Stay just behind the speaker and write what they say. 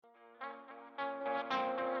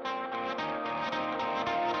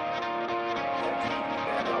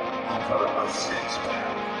a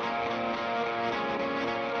six-pack.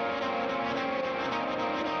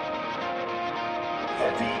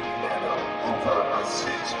 Heavy metal over a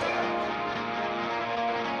six-pack.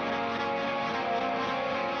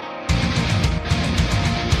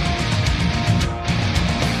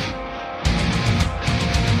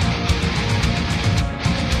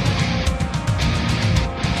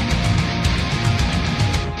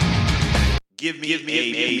 Give me a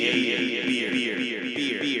beer.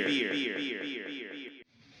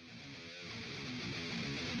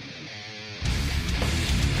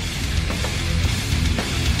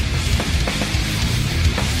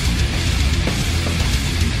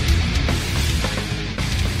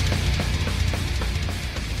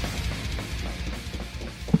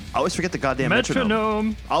 I always forget the goddamn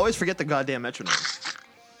metronome. I always forget the goddamn metronome.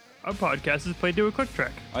 Our podcast is played to a click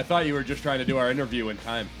track. I thought you were just trying to do our interview in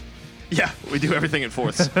time. Yeah, we do everything in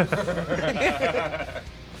fourths.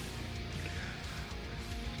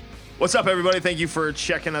 What's up, everybody? Thank you for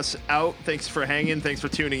checking us out. Thanks for hanging. Thanks for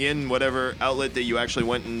tuning in, whatever outlet that you actually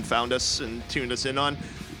went and found us and tuned us in on.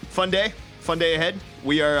 Fun day ahead.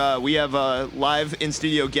 We have live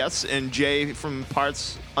in-studio guests and Jay from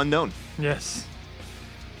Parts Unknown. Yes.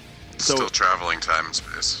 Still traveling time and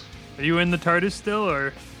space. Are you in the TARDIS still,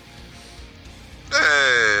 or?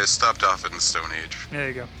 Stopped off in the Stone Age. There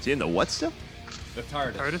you go. Is he in the what still? The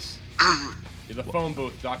TARDIS. The phone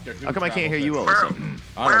booth, Doctor Who. How come I can't hear you all of a sudden?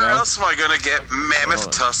 Where else am I going to get mammoth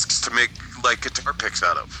tusks to make, like, guitar picks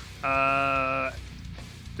out of?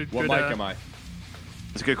 What mic am I?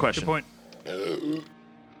 That's a good question. Good point.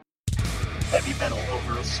 Heavy metal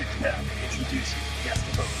over a six-pack. Introducing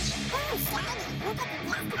guest host.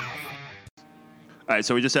 All right,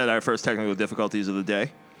 so we just had our first technical difficulties of the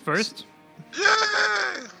day. First? Yay!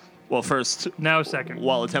 Well, first, Now second.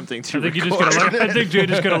 while attempting to I think record. I think Jay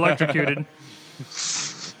just got electrocuted.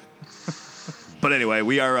 But anyway,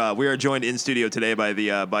 we are joined in studio today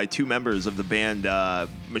by two members of the band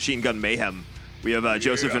Machine Gun Mayhem. We have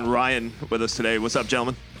Joseph and Ryan with us today. What's up,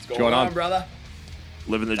 gentlemen? What's going on, brother?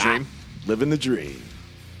 Living the dream. Living the dream.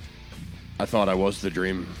 I thought I was the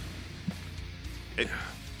dream.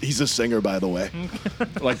 He's a singer, by the way.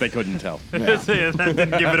 Like they couldn't tell. Yeah, that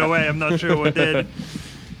didn't give it away. I'm not sure what did.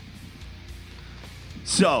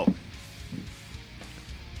 So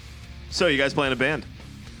you guys playing a band?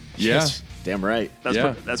 Yeah. Yes. Damn right.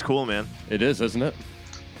 That's cool, man. It is, isn't it?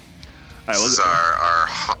 All right, This is our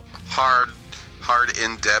hard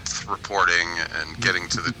in-depth reporting and getting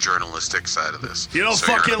to the journalistic side of this. you don't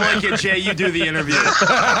So you're fucking a like man. it, Jay. You do the interview.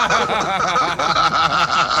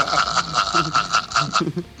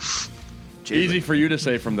 Easy for you to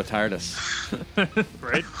say from the TARDIS.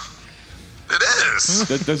 Right? It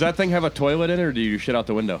is. Does that thing have a toilet in it, or do you shit out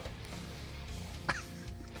the window?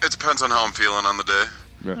 It depends on how I'm feeling on the day.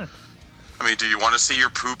 Yeah. I mean, do you want to see your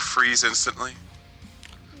poop freeze instantly?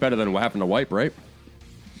 Better than having to wipe, right?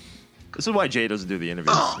 This is why Jay doesn't do the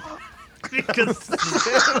interviews. Because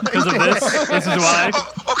of this. This is why.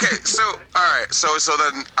 Oh, okay, so all right, so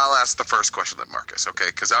then I'll ask the first question then, Marcus. Okay,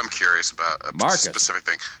 because I'm curious about a Marcus. specific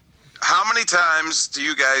thing. How many times do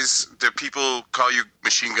people call you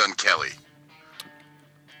Machine Gun Kelly?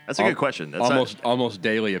 That's a good question. That's Almost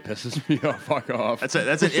daily, it pisses me off. Fuck off. That's an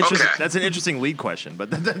interesting. Okay. That's an interesting lead question, but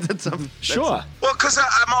that's Sure. Well, because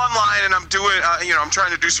I'm online and I'm doing, I'm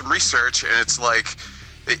trying to do some research, and it's like,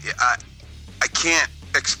 I can't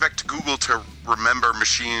expect Google to remember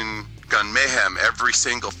Machine Gun Mayhem every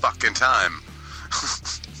single fucking time.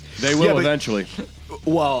 They will Yeah, but- eventually.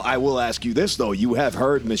 Well, I will ask you this, though. You have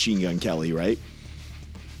heard Machine Gun Kelly, right?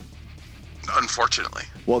 Unfortunately.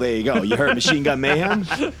 Well, there you go. You heard Machine Gun Mayhem?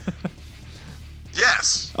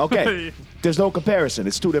 Yes. Okay. There's no comparison.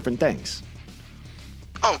 It's two different things.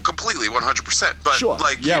 Oh, completely, 100%. But Sure.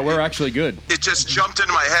 like, Yeah, we're actually good. it just jumped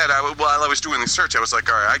into my head while I was doing the search. I was like,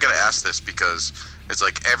 all right, I gotta ask this because it's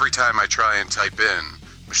like every time I try and type in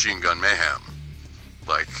Machine Gun Mayhem,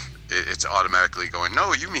 like it's automatically going,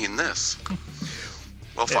 no, you mean this.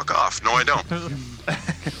 Well, fuck off. No, I don't.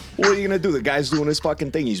 What are you going to do? The guy's doing his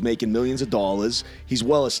fucking thing. He's making millions of dollars. He's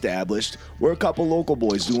well established. We're a couple local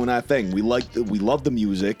boys doing our thing. We love the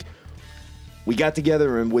music. We got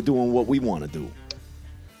together and we're doing what we want to do.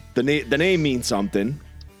 The name means something.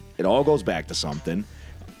 It all goes back to something.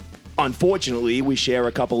 Unfortunately, we share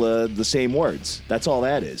a couple of the same words. That's all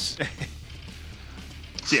that is.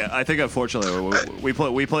 Yeah, I think unfortunately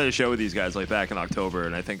we played a show with these guys like back in October,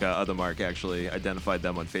 and I think Other Mark actually identified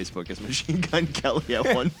them on Facebook as Machine Gun Kelly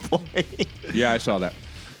at one point. Yeah, I saw that.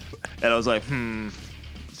 And I was like,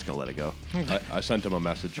 just gonna let it go. I sent him a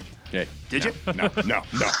message. Okay. Did you? No.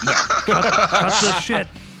 Cut the shit.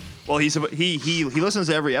 Well, he listens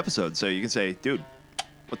to every episode, so you can say, dude,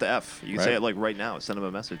 what the F? You can say it like right now. Send him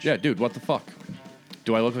a message. Yeah, dude, what the fuck?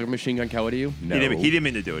 Do I look like a Machine Gun Kelly to you? No. He didn't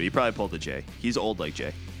mean to do it. He probably pulled a J. He's old like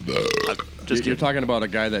Jay. You're talking about a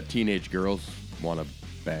guy that teenage girls want to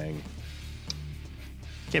bang.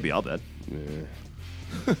 Can't be all bad.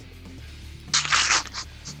 Yeah.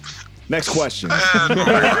 Next question.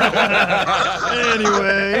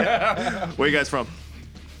 Anyway, where you guys from?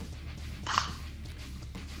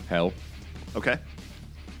 Hell. Okay.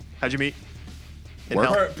 How'd you meet? In Work.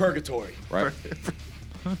 hell? Purgatory. Right.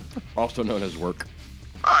 Also known as work.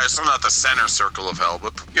 All right, so not the center circle of hell,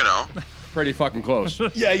 but you know. Pretty fucking close.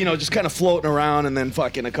 Yeah, just kind of floating around, and then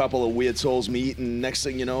fucking a couple of weird souls meet, and next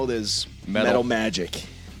thing you know, there's metal magic.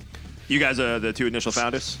 You guys are the two initial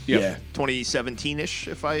founders. Yep. Yeah. 2017-ish,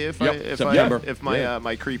 if September.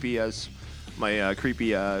 my creepy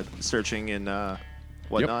searching and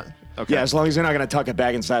whatnot. Okay. Yeah, as long as you're not gonna tuck it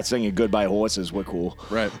back and start singing "Goodbye Horses," we're cool.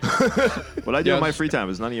 Right. What I do in my Yes. free time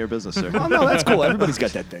is none of your business, sir. Oh no, that's cool. Everybody's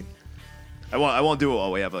got that thing. I won't do it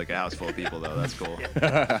while we have like a house full of people though. That's cool.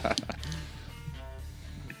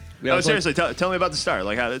 Yeah, it's seriously, tell me about the start.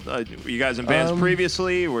 Like, how did were you guys in bands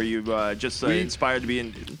previously? Were you just inspired to be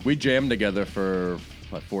in? We jammed together for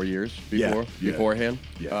 4 years Yeah. beforehand.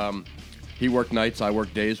 Yeah. He worked nights, I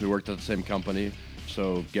worked days. We worked at the same company,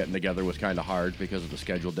 so getting together was kind of hard because of the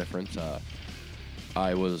schedule difference.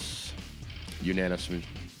 I was unanimously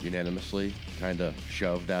kind of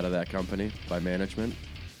shoved out of that company by management.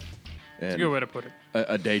 That's a And good way to put it.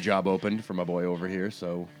 a day job opened for my boy over here,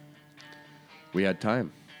 so we had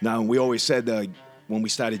time. Now, we always said when we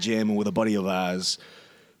started jamming with a buddy of ours,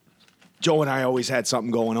 Joe and I always had something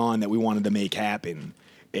going on that we wanted to make happen,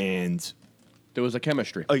 and There was a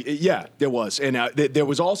chemistry. yeah, there was, and there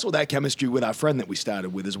was also that chemistry with our friend that we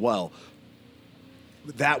started with as well.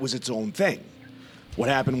 That was its own thing. What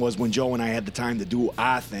happened was when Joe and I had the time to do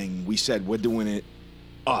our thing, we said we're doing it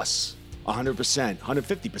us, 100%,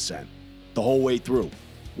 150%, the whole way through.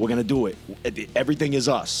 We're gonna do it. Everything is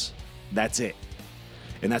us. That's it.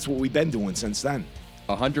 And that's what we've been doing since then.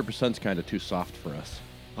 100% is kind of too soft for us.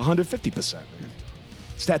 150%, man.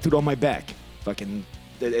 It's tattooed on my back. Fucking,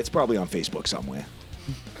 it's probably on Facebook somewhere.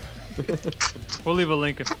 We'll leave a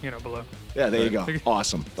link, below. Yeah, there you go.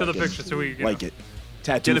 Awesome. To the Fucking picture so we like it.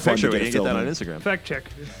 Tattoo Get a fun picture. to We get can it get that on filled in. Instagram. Fact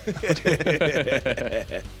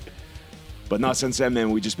check. But not since then,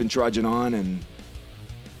 man. We've just been trudging on and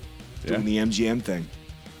doing the MGM thing.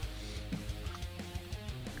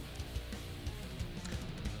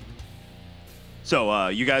 So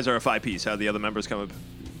you guys are a 5-piece. How did the other members come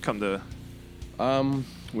to?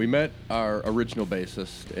 We met our original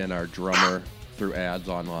bassist and our drummer through ads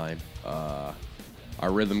online. Our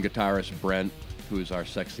rhythm guitarist, Brent, who's our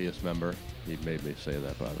sexiest member. He made me say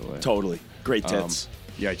that, by the way. Totally. Great tits.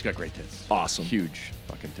 Yeah, he's got great tits. Awesome. Huge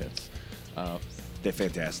fucking tits. They're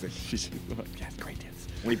fantastic. Yeah, great tits.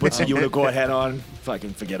 When he puts the unicorn head on,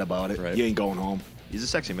 fucking forget about it. Right. You ain't going home. He's a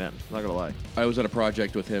sexy man. I'm not gonna lie. I was at a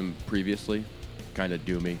project with him previously, kind of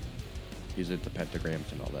doomy. He's into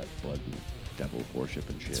pentagrams and all that blood and devil worship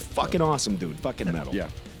and shit. It's fucking awesome, dude. Fucking metal. Yeah.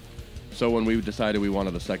 So when we decided we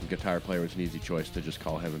wanted a second guitar player, it was an easy choice to just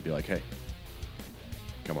call him and be like, hey,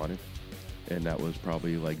 come on in. And that was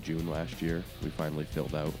probably like June last year. We finally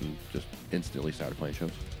filled out and just instantly started playing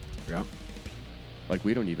shows. Yeah. Like,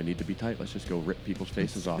 we don't even need to be tight. Let's just go rip people's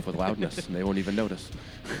faces off with loudness, and they won't even notice.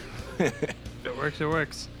 If it works, it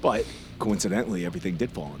works. But coincidentally, everything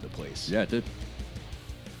did fall into place. Yeah, it did.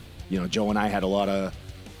 Joe and I had a lot of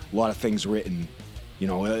things written.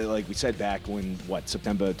 Like we said back when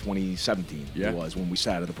September 2017 it was when we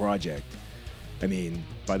started the project. I mean,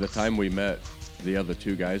 by the time we met the other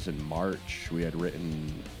two guys in March, we had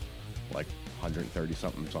written like 130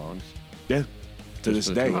 something songs. Yeah. To this Just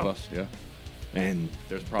the day. two of us, yeah. And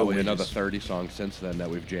there's probably the another wages. 30 songs since then that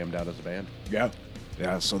we've jammed out as a band. Yeah.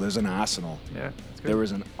 Yeah, so there's an arsenal. Yeah, that's good. There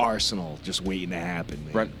is an arsenal just waiting to happen,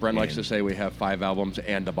 man. Brent likes to And say we have 5 albums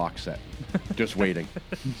and a box set. Just waiting.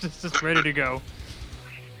 just ready to go.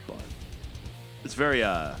 It's very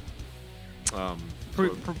Proactive,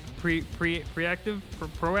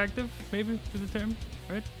 maybe is the term,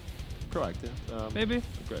 right? proactive. Maybe.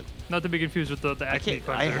 Good. Not to be confused with the I acne can't.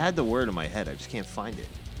 part I there. had the word in my head. I just can't find it.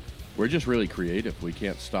 We're just really creative. We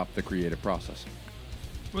can't stop the creative process.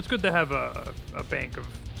 Well, it's good to have a bank of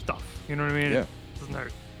stuff. You know what I mean? Yeah. It doesn't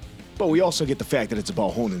hurt. But we also get the fact that it's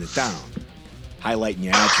about honing it down, highlighting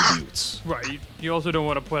your attributes. Right. You also don't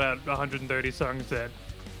want to put out 130 songs that,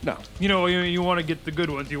 No. you want to get the good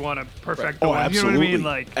ones. You want to perfect the Oh, ones. absolutely. You know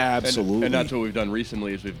what I mean? Like, Absolutely. And that's what we've done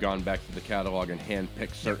recently is we've gone back to the catalog and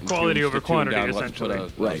handpicked certain quality tunes over to tune quantity, down. Let's put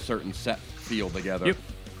essentially. a certain set feel together. Yep.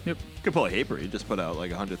 You could pull a Haper. You just put out like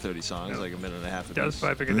 130 songs, like a minute and a half. Does piece.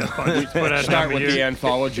 I figured that's fine. Put out Start with the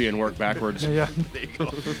anthology and work backwards. Yeah. There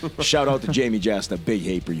you go. Shout out to Jamie Jasta, big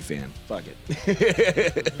Hapree fan. Fuck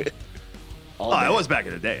it. Oh, I was back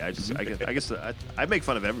in the day. I guess I make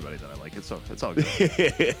fun of everybody that I like. It's all good.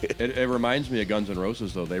 It reminds me of Guns N'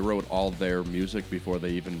 Roses, though. They wrote all their music before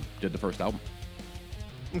they even did the first album.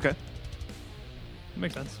 Okay.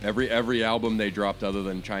 Makes sense. Every album they dropped other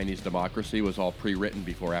than Chinese Democracy was all pre-written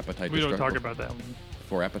before Appetite We don't Destructive. talk about that one.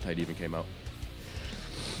 Before Appetite even came out.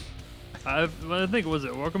 I think, was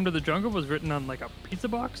it Welcome to the Jungle was written on like a pizza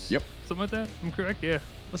box? Yep. Something like that? I'm correct? Yeah.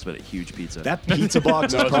 Must have been a huge pizza. That pizza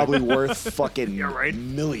box is probably worth fucking Yeah, right.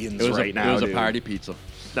 millions It was right a, now. It was dude. a party pizza.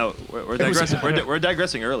 No, we're digressing. We're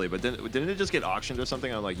digressing early, but didn't it just get auctioned or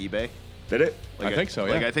something on like eBay? Did it? I think so,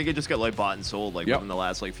 yeah. Like I think it just got like bought and sold like Yep. within the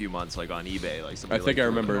last like few months, like on eBay. Like I somebody, think like, I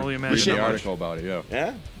remember only reading imagine the how much. article about it, yeah.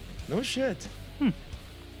 Yeah. No shit.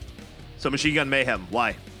 So Machine Gun Mayhem.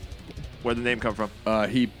 Why? Where'd the name come from?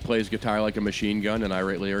 He plays guitar like a machine gun, and I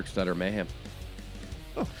write lyrics that are mayhem.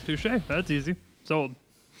 Touche. That's easy. Sold.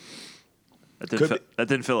 That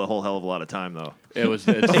didn't fill a whole hell of a lot of time though. It's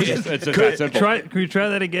that simple. Can we try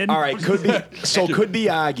that again? All right, could be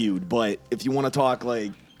argued, but if you want to talk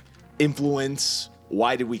like influence,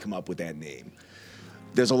 why did we come up with that name?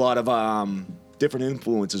 There's a lot of different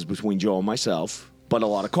influences between Joe and myself, but a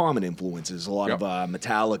lot of common influences. A lot Yep. of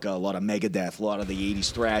Metallica, a lot of Megadeth, a lot of the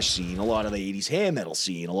 '80s thrash scene, a lot of the '80s hair metal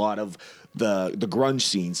scene, a lot of the grunge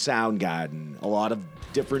scene, Soundgarden, a lot of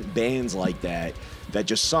different bands like that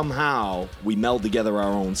just somehow we meld together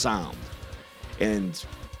our own sound. And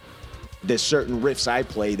there's certain riffs I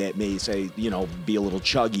play that may say, be a little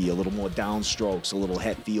chuggy, a little more downstrokes, a little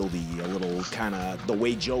Hetfieldy, a little kind of the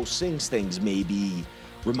way Joe sings things may be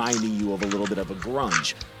reminding you of a little bit of a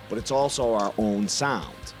grunge, but it's also our own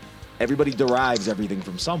sound. Everybody derives everything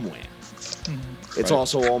from somewhere. It's Right.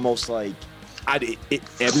 also almost like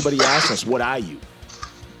everybody asks us, what are you?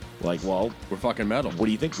 Like, well, We're fucking metal. what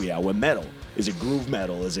do you think we are? We're metal. Is it groove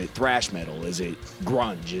metal? Is it thrash metal? Is it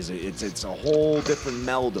grunge? It's a whole different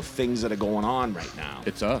meld of things that are going on right now.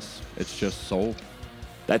 It's us. It's just soul.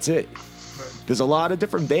 That's it. There's a lot of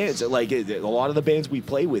different bands. Like a lot of the bands we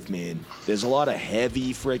play with, man. There's a lot of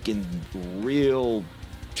heavy, freaking, real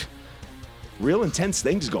intense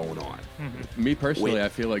things going on. Me personally, Wait. I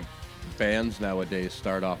feel like bands nowadays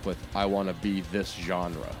start off with, I want to be this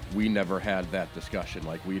genre. We never had that discussion.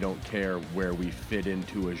 Like, we don't care where we fit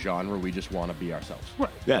into a genre. We just want to be ourselves.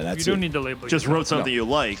 Right. Yeah, that's You don't it. need to label Just yourself. wrote something you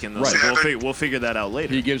like, and then Right. we'll figure that out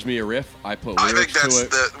later. He gives me a riff. I put I think lyrics to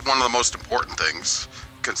that's it. one of the most important things,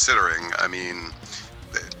 considering, I mean,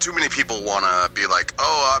 too many people want to be like,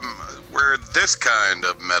 we're this kind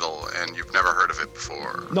of metal, and you've never heard of it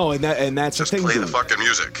before. No, and that's Just the thing, play dude. the fucking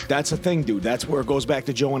music, That's the thing, dude. That's where it goes back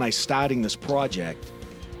to Joe and I starting this project.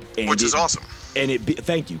 And which is awesome. And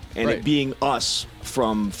thank you. And it Right. being us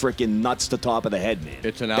from freaking nuts to top of the head, man.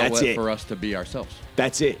 It's an That's outlet it. for us to be ourselves.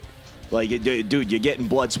 That's it. Like, dude, you're getting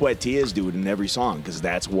blood, sweat, tears, dude, in every song, because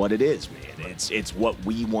that's what it is, man. It's what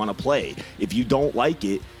we want to play. If you don't like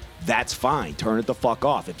it, that's fine. Turn it the fuck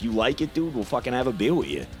off. If you like it, dude, we'll fucking have a beer with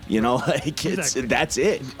you. Exactly. That's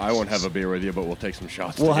it. I won't have a beer with you, but we'll take some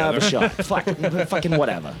shots We'll together. have a shot. fucking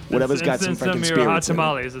whatever. Whatever's got some Send freaking me spirit. your hot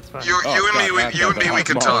tamales. It's fine. You and me, we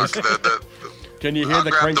can tamales. talk. Can you hear I'll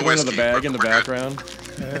the grab the crinkling of the whiskey. bag in the We're good.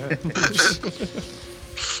 background?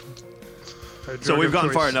 So we've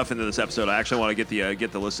gone far enough into this episode. I actually want to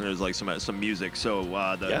get the listeners like some music. So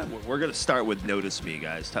we're gonna start with "Notice Me,"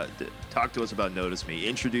 guys. Talk to us about "Notice Me."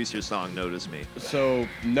 Introduce your song, "Notice Me." So,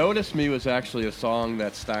 Notice Me was actually a song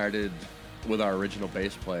that started with our original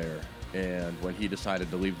bass player. And when he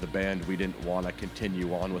decided to leave the band, we didn't want to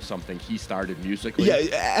continue on with something he started musically. Yeah,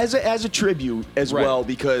 as a tribute as Right. well,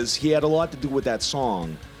 because he had a lot to do with that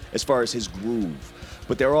song as far as his groove.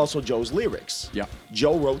 But they're also Joe's lyrics. Yeah.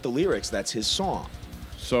 Joe wrote the lyrics. That's his song.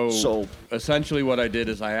 So essentially what I did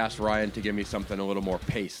is I asked Ryan to give me something a little more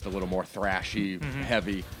paced, a little more thrashy,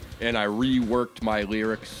 heavy. And I reworked my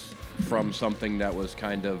lyrics from something that was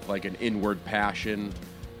kind of like an inward passion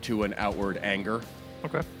to an outward anger,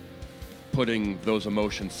 Okay. putting those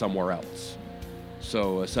emotions somewhere else.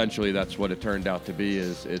 So essentially that's what it turned out to be.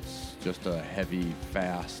 Is it's just a heavy,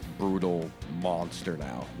 fast, brutal monster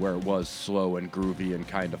now, where it was slow and groovy and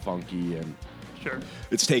kind of funky and Sure.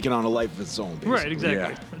 It's taken on a life of its own. Basically. Right, exactly.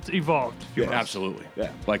 Yeah. It's evolved. Yeah. absolutely, Yeah.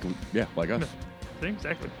 like us. See,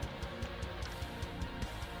 exactly.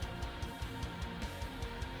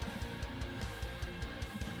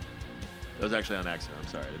 That was actually on accident. I'm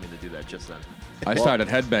sorry. I didn't mean to do that just then. I started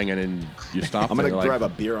headbanging and you stopped. I'm gonna and you're grab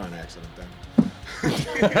like, a beer on accident then.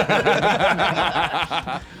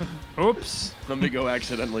 Oops. Let me go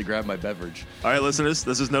accidentally grab my beverage. All right, listeners,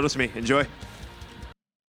 this is Notice Me. Enjoy.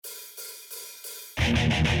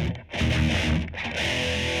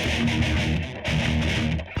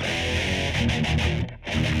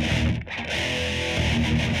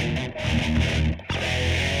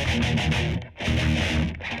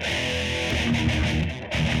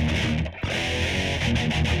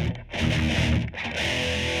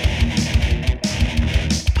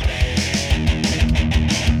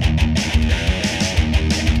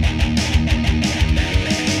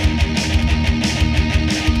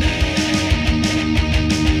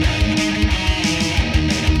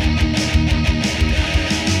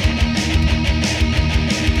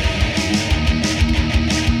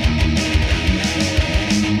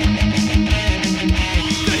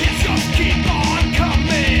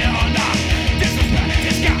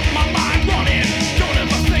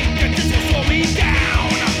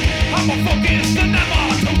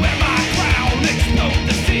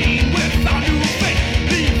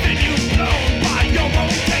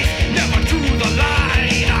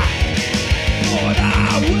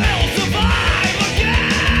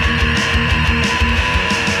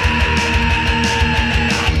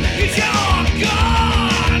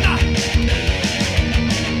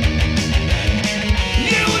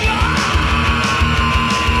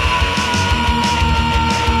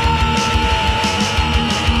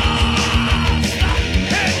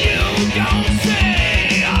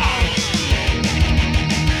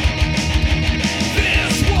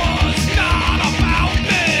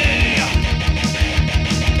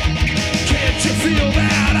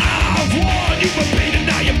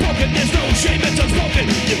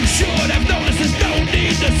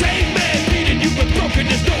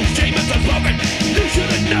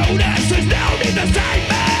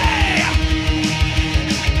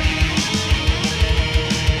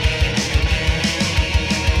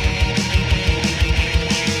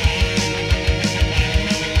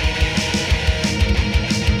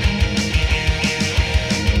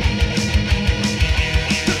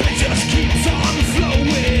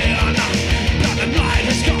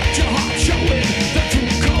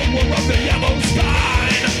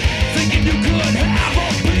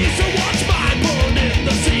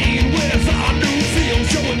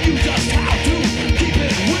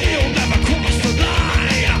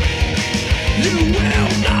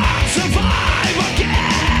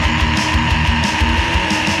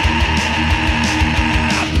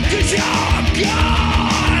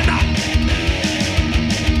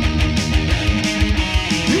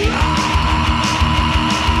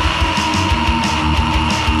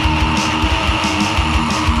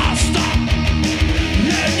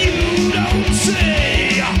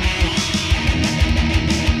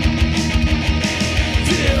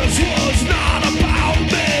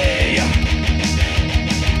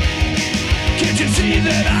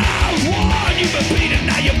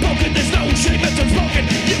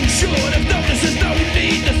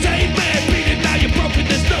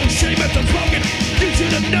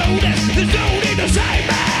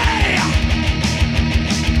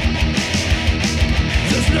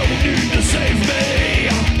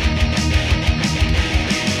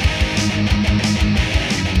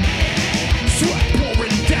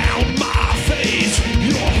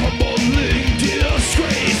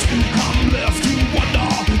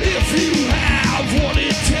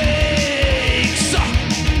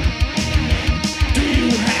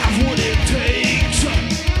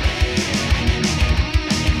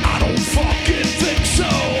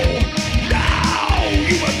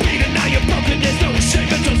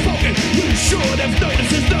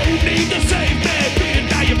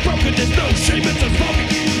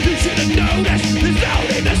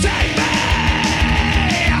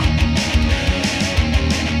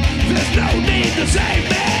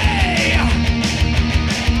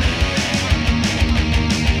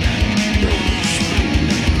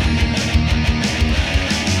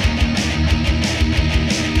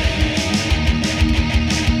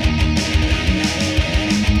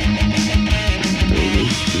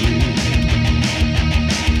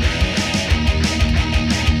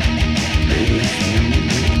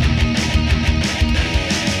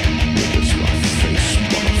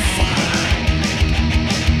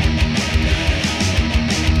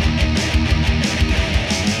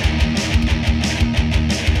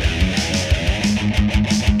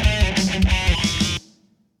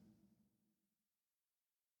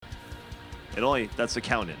 That's the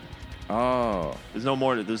count-in. Oh. There's no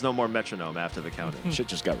more metronome after the count-in. Shit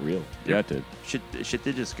just got real. Yeah, it did. Shit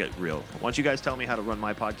did just get real. Why don't you guys tell me how to run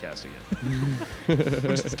my podcast again?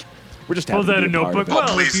 We're just Pulls happy out to a be a part notebook. of it.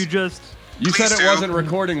 Well, please. if you just You Please said it do. wasn't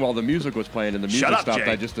recording while the music was playing, and the music Shut up, stopped.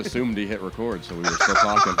 Jay. I just assumed he hit record, so we were still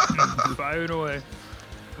talking. Firing away.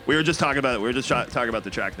 We were just talking about it. We were just talking about the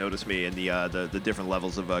track "Notice Me" and the different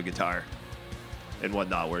levels of guitar and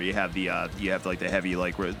whatnot, where you have the like the heavy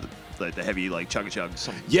like the heavy like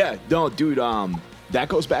chugga-chugs. Yeah, no, dude. That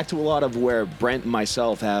goes back to a lot of where Brent and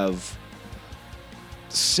myself have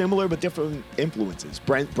similar but different influences.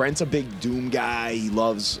 Brent's a big Doom guy. He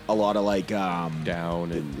loves a lot of like Down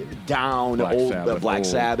and Black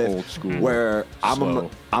Sabbath, old school. Where I'm a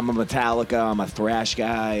slow. Metallica. I'm a thrash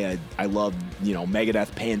guy. I love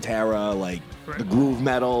Megadeth, Pantera, like Right. the groove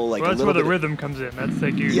metal. Like Well, a that's little where the bit rhythm comes in. That's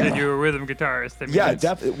like you Yeah. said you're a rhythm guitarist. I mean, Yeah,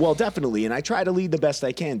 that's- definitely. And I try to lead the best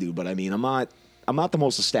I can do. But I mean, I'm not the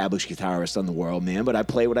most established guitarist in the world, man. But I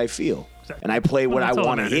play what I feel, Exactly. and I play what Well, I that's all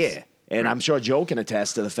want to that matters. hear. And I'm sure Joe can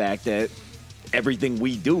attest to the fact that everything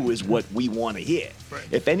we do is what we want to hear. Right.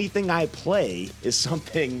 If anything I play is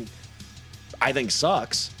something I think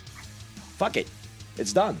sucks, fuck it,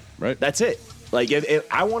 it's done. Right. That's it. Like if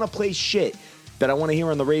I want to play shit that I want to hear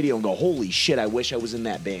on the radio and go, holy shit, I wish I was in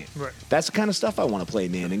that band. Right. That's the kind of stuff I want to play,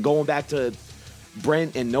 man. And going back to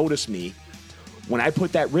Brent and Notice Me, when I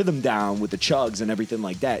put that rhythm down with the chugs and everything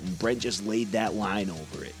like that, and Brent just laid that line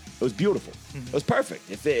over it, it was beautiful. It was perfect.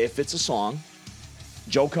 If it's a song,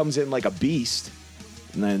 Joe comes in like a beast,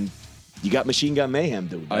 and then you got Machine Gun Mayhem,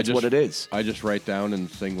 dude. That's what it is. I just write down and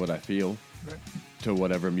sing what I feel Right. to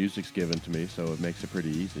whatever music's given to me, so it makes it pretty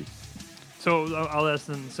easy. So I'll ask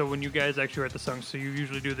then. So when you guys actually write the songs, so you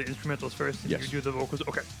usually do the instrumentals first, and Yes. you do the vocals.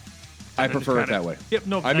 Okay. I And then prefer it kinda- that way. Yep.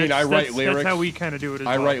 No. I mean, I write lyrics. That's how we kind of do it. As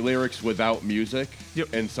I well. write lyrics without music, Yep.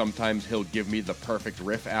 and sometimes he'll give me the perfect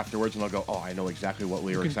riff afterwards, and I'll go, "Oh, I know exactly what You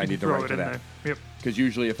lyrics can- I you need to throw write it to in that." there. Yep. Because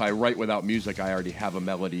usually, if I write without music, I already have a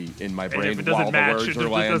melody in my if brain it doesn't while match, the words it are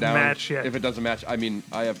just laying doesn't down. match, yeah. If it doesn't match, I mean,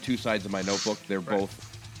 I have two sides of my notebook. They're both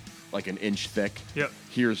like an inch thick. Yep.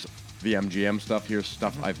 Here's the MGM stuff. Here's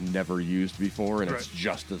stuff I've never used before, and it's Right.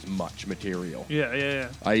 just as much material. Yeah.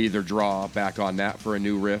 I either draw back on that for a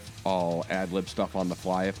new riff, I'll ad-lib stuff on the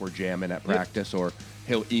fly if we're jamming at practice, or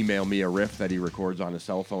he'll email me a riff that he records on his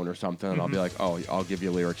cell phone or something, and I'll be like, "Oh, I'll give you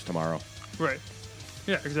lyrics tomorrow." Right.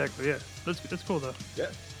 Yeah. Exactly. Yeah. That's cool though. Yeah.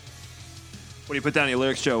 When you put down your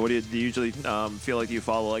lyrics, Joe, what do you usually feel like you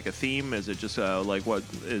follow like a theme? Is it just like what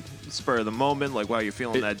spur of the moment, like how you're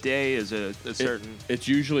feeling that day? Is it a certain? It's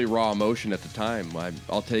usually raw emotion at the time.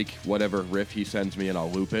 I'll take whatever riff he sends me and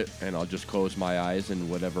I'll loop it, and I'll just close my eyes, and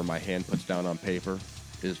whatever my hand puts down on paper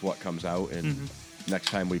is what comes out. And next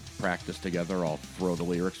time we practice together, I'll throw the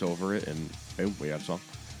lyrics over it, and boom, we have a song.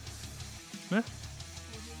 Yeah.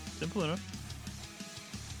 Simple enough.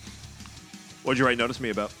 What'd you write "Notice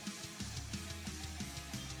Me" about?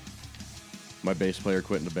 My bass player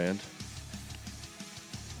quitting the band.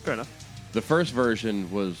 Fair enough. The first version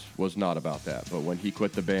was not about that, but when he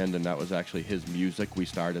quit the band and that was actually his music we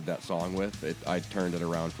started that song with, I turned it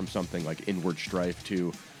around from something like Inward Strife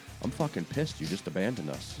to, I'm fucking pissed you just abandoned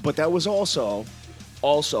us. But that was also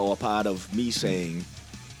a part of me saying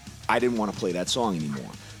I didn't want to play that song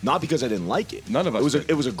anymore. Not because I didn't like it. None of us did.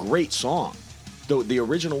 It was a great song. The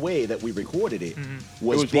original way that we recorded it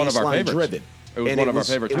was, It was one of our baseline favorites. driven. It was And one of our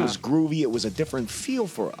favorite It was times. groovy. It was a different feel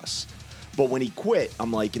for us. But when he quit,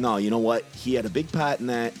 I'm like, no, you know what? He had a big part in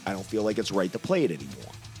that. I don't feel like it's right to play it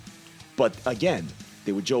anymore. But again,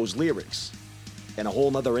 they were Joe's lyrics, and a whole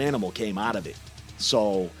nother animal came out of it.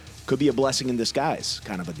 So could be a blessing in disguise,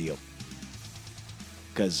 kind of a deal.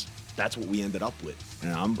 Because that's what we ended up with,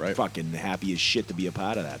 and I'm Right. fucking happy as shit to be a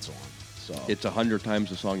part of that song. So It's 100 times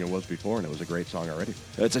the song it was before, and it was a great song already.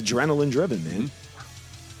 it's adrenaline driven, man.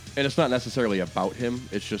 And it's not necessarily about him.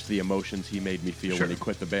 It's just the emotions he made me feel Sure. when he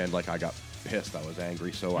quit the band. Like, I got pissed. I was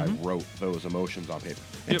angry. So I wrote those emotions on paper.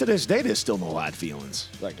 And to this day, there's still no hard feelings.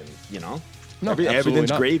 Like, you know, No, absolutely everything's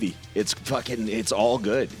not. gravy. It's all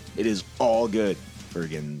good. It is all good.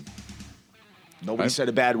 Friggin' nobody said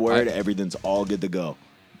a bad word. Everything's all good to go.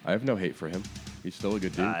 I have no hate for him. He's still a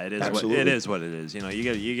good dude. It is Absolutely. it is what it is. You know,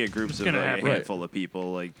 you get groups of gonna like, a happen. handful of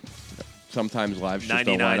people, like Sometimes lives just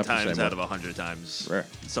don't 99 line up the times same out way. of 100 times, Right.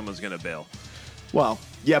 someone's gonna bail. Well,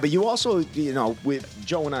 yeah, but you also, you know, with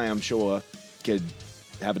Joe and I, I'm sure could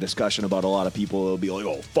have a discussion about a lot of people. They'll be like,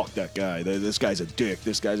 "Oh, fuck that guy. This guy's a dick.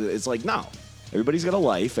 This guy's." It's like, no. Everybody's got a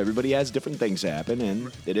life. Everybody has different things happen, and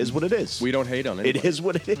it is what it is. We don't hate on anybody. It is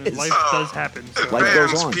what it is. Life does happen. So. Life goes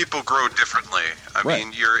Bands, on. people grow differently. I Right.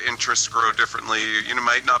 mean, your interests grow differently. You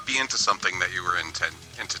might not be into something that you were into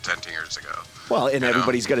 10 years ago. Well, and You know?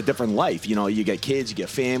 everybody's got a different life. You know, you get kids, you get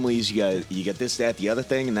families, you get this, that, the other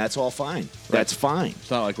thing, and that's all fine. That's fine.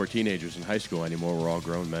 It's not like we're teenagers in high school anymore. We're all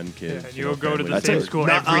grown men, kids. Yeah, and you'll go to the families. That's same it. school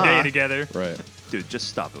Nuh-uh. every day together. Right. Dude, just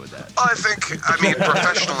stop it with that. I mean,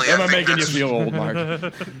 professionally, Am I I think making you that's, feel old, Mark?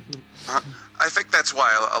 I think that's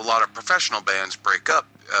why a lot of professional bands break up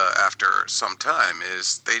after some time.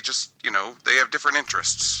 Is they just, they have different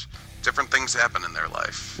interests, different things happen in their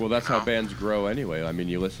life. Well, that's you know? how bands grow anyway. I mean,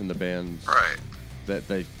 you listen to bands Right. that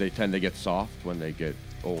they tend to get soft when they get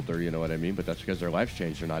older, you know what I mean? But that's because their life's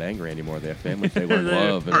changed. They're not angry anymore. They have families they learn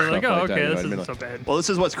love and They're stuff like, like oh, that. okay, You know this what I mean? isn't so bad. Well,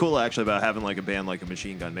 this is what's cool actually about having like a band like a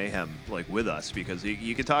Machine Gun Mayhem like with us, because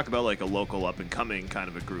you can talk about like a local up and coming kind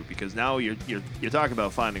of a group, because now you're talking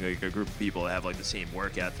about finding like a group of people that have like the same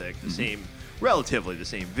work ethic, the same relatively the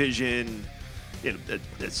same vision, et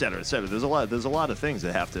cetera, et cetera. There's a lot of things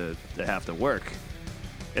that have to work.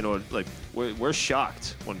 In order, like we're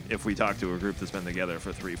shocked if we talk to a group that's been together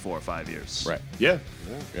for 3, 4, 5 years. Right. Yeah.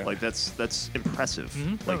 Yeah. Like that's impressive.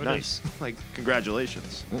 Oh, Like it nice. Like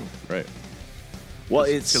congratulations. Right. Well,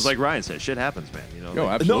 it's Because like Ryan said, shit happens, man. You know. No,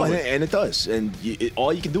 like, absolutely. No, and it does. And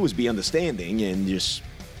all you can do is be understanding and just.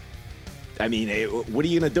 I mean, what are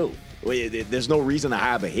you gonna do? There's no reason to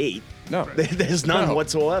have a hate. No. There's none No.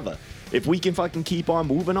 whatsoever. If we can fucking keep on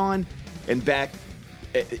moving on and back,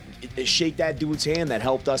 shake that dude's hand that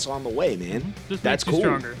helped us on the way, man. Just That's makes you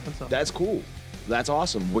cool. stronger. That's all. That's cool. That's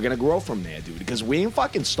awesome. We're gonna grow from there, dude. Because we ain't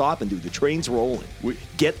fucking stopping, dude. The train's rolling.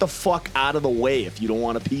 Get the fuck out of the way if you don't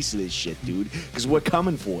want a piece of this shit, dude. Because we're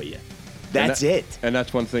coming for you. That's it. And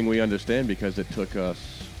that's one thing we understand, because it took us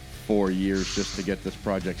 4 years just to get this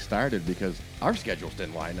project started because our schedules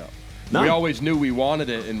didn't line up. No. We always knew we wanted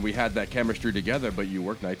it and we had that chemistry together, but you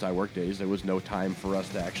work nights, I work days. There was no time for us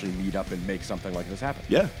to actually meet up and make something like this happen.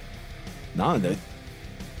 Yeah. No,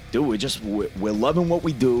 dude, we're loving what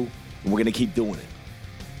we do, and we're gonna keep doing it.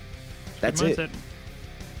 That's it. Mindset.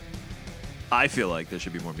 I feel like there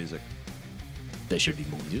should be more music. There should be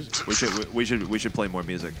more music. We should play more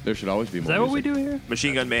music. There should always be Is more that what we music. do here?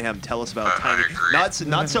 Machine Gun Mayhem, tell us about I Tiny. agree.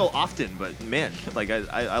 Not so often, but man, like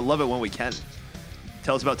I love it when we can.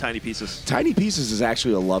 Tell us about Tiny Pieces. Tiny Pieces is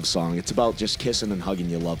actually a love song. It's about just kissing and hugging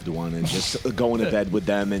your loved one and just going to bed with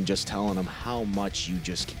them and just telling them how much you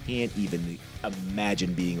just can't even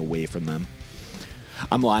imagine being away from them.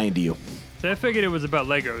 I'm lying to you. So I figured it was about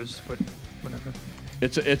Legos, but whatever.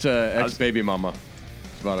 It's a ex-baby mama.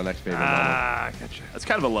 It's about an ex-baby mama. Ah, gotcha. That's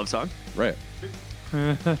kind of a love song. Right.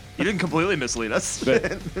 You didn't completely mislead us. But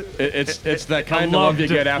it's that kind of love you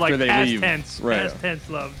get after like they past leave. Tense, Right. Past tense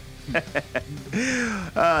love.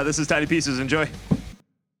 This is Tiny Pieces. Enjoy.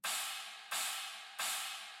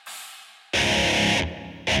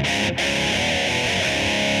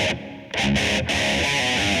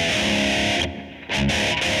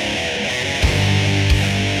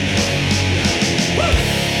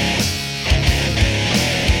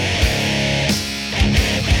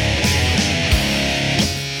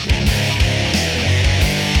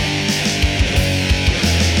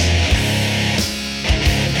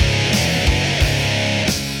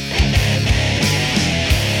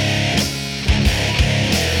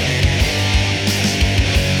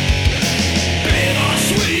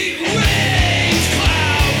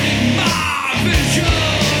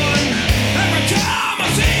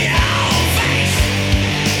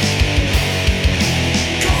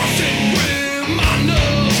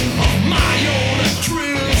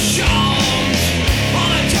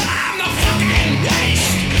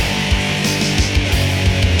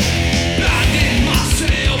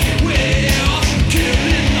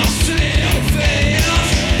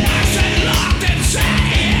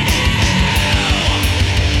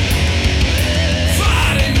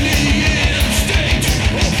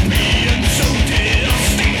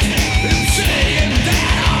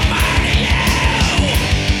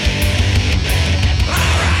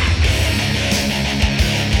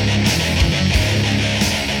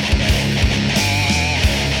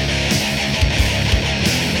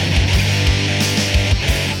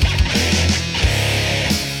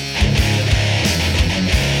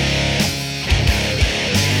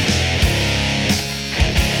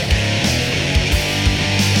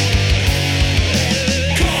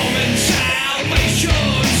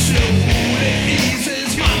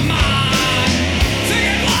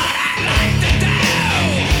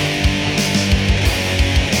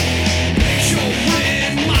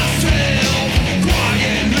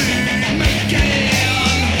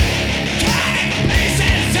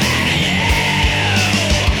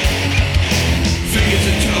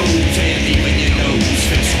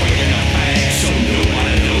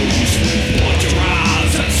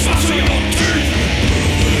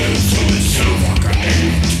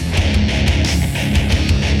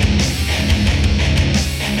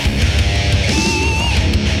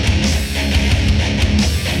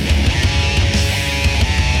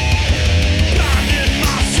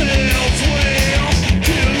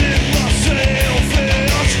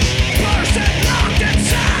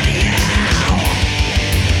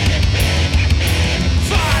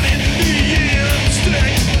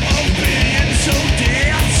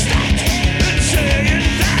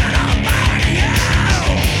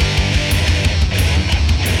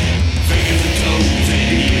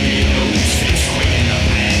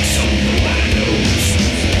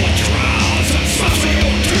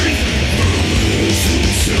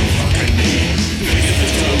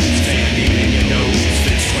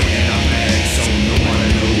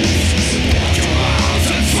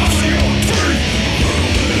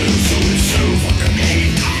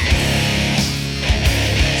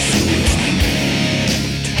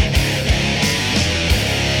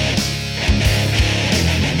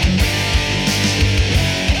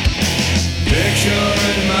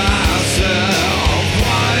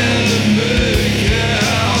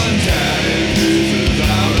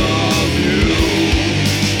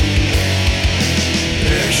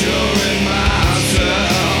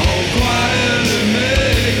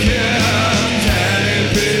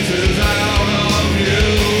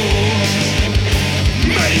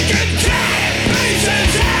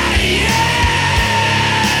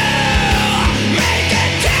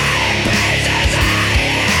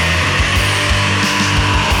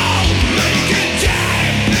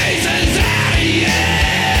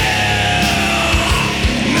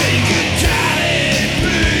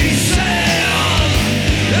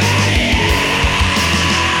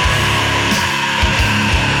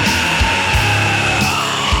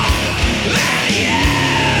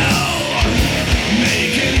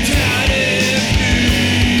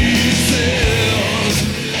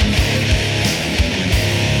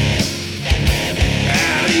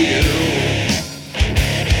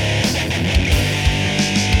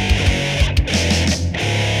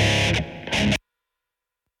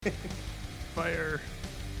 Fire.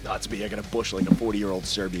 Not to me. I got a bush like a 40-year-old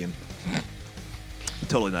Serbian.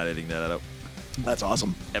 Totally not editing that out. That's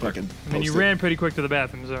awesome. Ever. Fucking I mean, you post it. ran pretty quick to the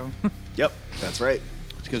bathroom, so. Yep, that's right.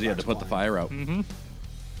 It's because he had to put the fire out.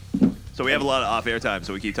 So we have a lot of off-air time,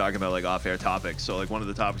 so we keep talking about like off-air topics. So like one of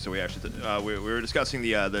the topics that we actually we were discussing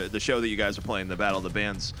the show that you guys are playing, the Battle of the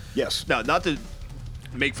Bands. Yes. Now, not to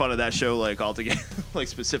make fun of that show like altogether, like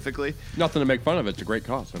specifically. Nothing to make fun of. It's a great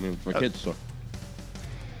cause. I mean, for kids. So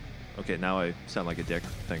Okay, now I sound like a dick.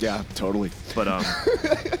 Thanks. Yeah, totally. But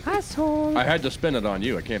Asshole. I had to spin it on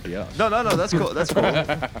you. It can't be us. no, that's cool. That's cool.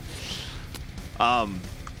 Where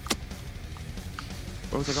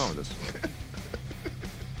was I going with this?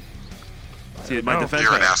 See, my defense.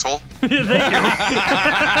 You're an asshole. Thank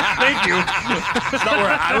you. That's not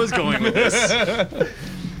where I was going with this.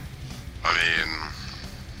 I mean,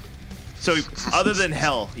 So, other than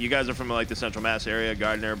Hell, you guys are from like the Central Mass area,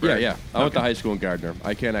 Gardner. Yeah, Brett? yeah. I went to high school in Gardner.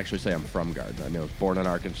 I can't actually say I'm from Gardner. I mean, I was born in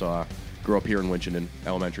Arkansas, grew up here in Winchendon,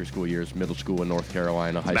 elementary school years, middle school in North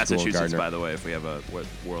Carolina, high school in Massachusetts, Gardner. by the way, if we have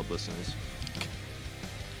world listeners.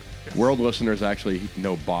 World listeners actually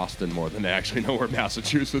know Boston more than they actually know where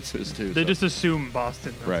Massachusetts is, too. They so. just assume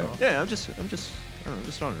Boston. That's Right. all. Yeah, I'm just, I don't know,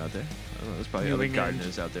 just throwing it out there. I don't know, there's probably New other England.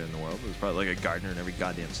 Gardners out there in the world. There's probably like a Gardner in every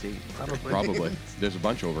goddamn state. Probably. There's a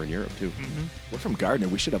bunch over in Europe, too, We're from Gardner.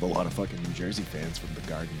 We should have a lot of fucking New Jersey fans from the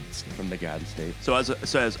Garden State. from the Garden State. So as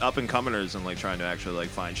up and comers and like trying to actually like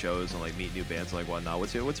find shows and like meet new bands and like whatnot,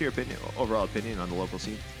 what's your opinion, overall opinion on the local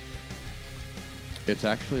scene? It's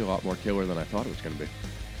actually a lot more killer than I thought it was going to be.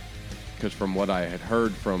 Because from what I had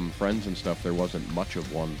heard from friends and stuff, there wasn't much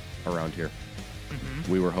of one around here.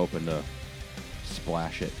 We were hoping to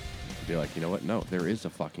splash it. Be like, you know what? No, there is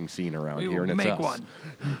a fucking scene around We here, will and it's make us. one.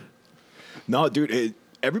 No, dude,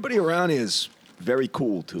 everybody around is very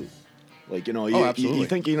cool, too. Like, you know, you absolutely.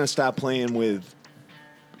 think you're going to stop playing with...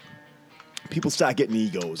 People start getting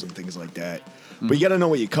egos and things like that. But you got to know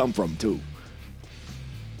where you come from, too.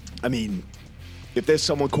 I mean, if there's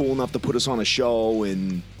someone cool enough to put us on a show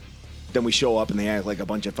and then we show up and they act like a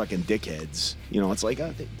bunch of fucking dickheads, you know, it's like,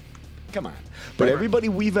 come on. But everybody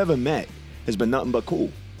we've ever met has been nothing but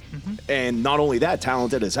cool. And not only that,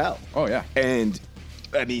 talented as hell. Oh, yeah. And,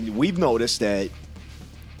 I mean, we've noticed that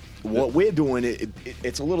what we're doing,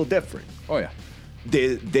 it's a little different. Oh, yeah.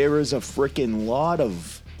 There is a freaking lot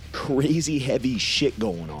of crazy heavy shit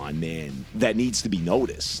going on, man, that needs to be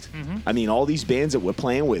noticed. I mean, all these bands that we're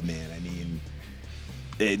playing with, man, I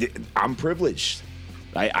mean, I'm privileged.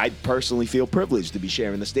 I personally feel privileged to be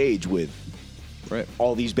sharing the stage with Right.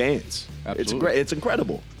 all these bands. Absolutely. It's great. It's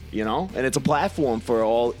incredible, you know, and it's a platform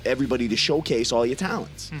for everybody to showcase all your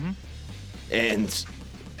talents. And,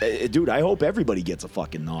 dude, I hope everybody gets a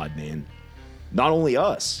fucking nod, man. Not only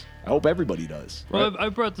us. I hope everybody does. Well, I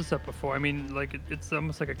brought this up before. I mean, like it's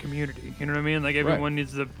almost like a community. You know what I mean? Like everyone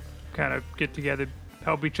needs to kind of get together,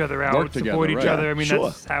 help each other out, Work together, support each right. other. I mean, Sure.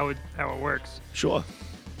 that's how it works. Sure.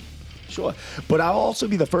 But I'll also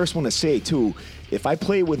be the first one to say, too, if I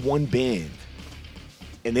play with one band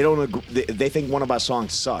and they don't agree, they think one of our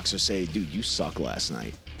songs sucks or say, dude, you suck last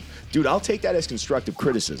night. Dude, I'll take that as constructive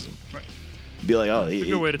criticism. Right. Be like, oh, a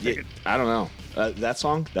good way to take it. I don't know. That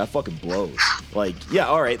song, that fucking blows. Like, yeah,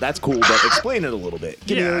 all right, that's cool, but explain it a little bit.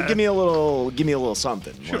 Give me a little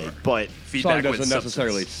something. Sure. Like, but Feedback Song with doesn't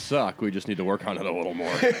necessarily substance. suck. We just need to work on it a little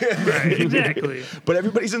more. Right. Exactly. but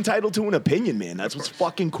everybody's entitled to an opinion, man. That's what's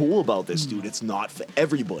fucking cool about this, dude. It's not for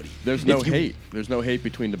everybody. There's no If you- hate. There's no hate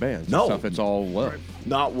between the bands. No. Stuff. It's all love.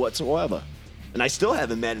 Not whatsoever. And I still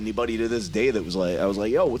haven't met anybody to this day that was like, I was like,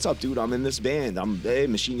 yo, what's up, dude? I'm in this band. Hey,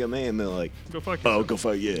 Machine Gun Man. They're like, Go fuck oh, yourself. go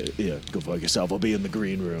fuck, go fuck yourself. I'll be in the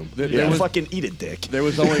green room. There was- fucking eat it, dick. There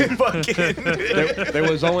was only fucking. there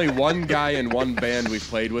was only one guy in one band we've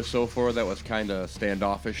played with so far that was kind of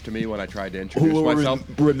standoffish to me when I tried to introduce Who will myself.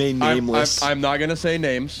 remain nameless. I'm not gonna say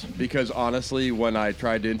names because honestly, when I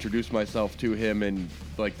tried to introduce myself to him and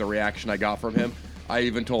like the reaction I got from him, I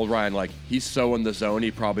even told Ryan like he's so in the zone.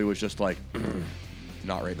 He probably was just like,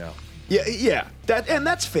 not right now. Yeah.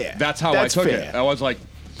 That's fair. That's how That's I took fair. it. I was like,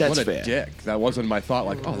 That's what a fair. dick. That wasn't my thought.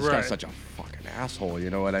 Like, oh, this Right. guy's such a fucking asshole. You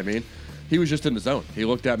know what I mean? He was just in the zone. He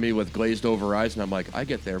looked at me with glazed over eyes, and I'm like, I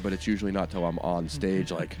get there, but it's usually not till I'm on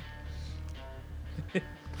stage. Like,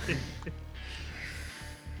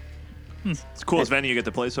 It's the coolest venue you get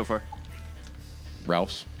to play so far.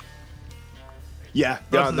 Ralph's. Yeah.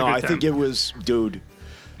 Ralph's is a No, good I think time. it was, dude.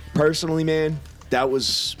 Personally, man, that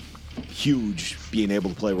was huge being able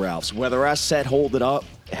to play Ralph's. Whether our set hold it up,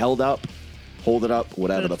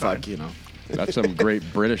 whatever That's the fuck, fine. you know. That's some great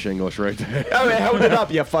British English right there. I mean, hold it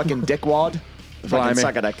up, you fucking dickwad. Fucking Blimey.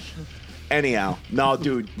 suck a dick. Anyhow, no,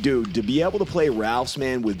 dude, to be able to play Ralph's,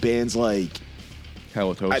 man, with bands like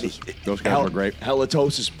Halitosis. Those guys were great.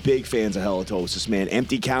 Halitosis, big fans of Halitosis, man.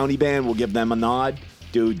 Empty County Band, we'll give them a nod.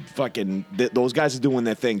 Dude, fucking, those guys are doing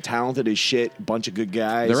their thing. Talented as shit. Bunch of good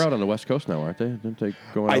guys. They're out on the West Coast now, aren't they? Didn't they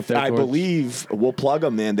go out there? I believe, we'll plug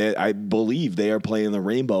them, man. I believe they are playing the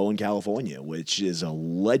Rainbow in California, which is a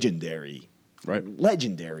legendary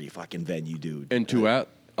fucking venue, dude. And to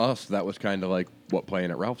us, that was kind of like what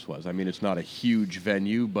playing at Ralph's was. I mean, it's not a huge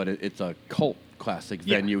venue, but it's a cult classic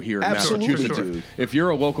venue here in Massachusetts. Dude. If you're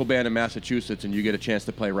a local band in Massachusetts and you get a chance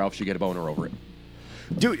to play Ralph's, you get a boner over it.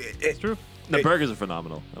 Dude, It's true. The burgers are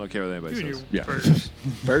phenomenal. I don't care what anybody Dude, says. Yeah.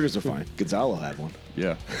 burgers are fine. Gonzalo had one.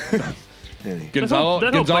 Yeah. Hey. Gonzalo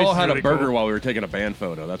that whole place had is a really burger cool. while we were taking a band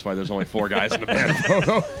photo. That's why there's only 4 guys in the band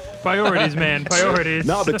photo. Priorities, man. Priorities.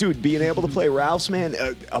 No, but dude, being able to play Ralph's, man,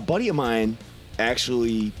 a buddy of mine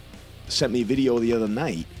actually sent me a video the other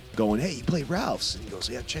night going, hey, you played Ralph's? And he goes,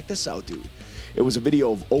 yeah, check this out, dude. It was a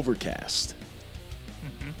video of Overcast,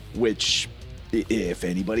 which, if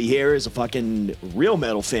anybody here is a fucking real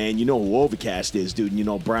metal fan, you know who Overcast is, dude. And you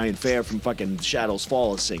know Brian Fair from fucking Shadows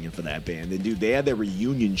Fall is singing for that band. And, dude, they had their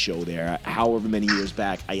reunion show there however many years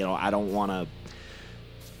back. I don't want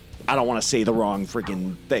to say the wrong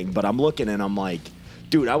freaking thing, but I'm looking and I'm like,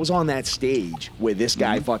 dude, I was on that stage where this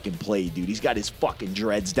guy fucking played, dude. He's got his fucking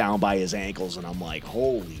dreads down by his ankles, and I'm like,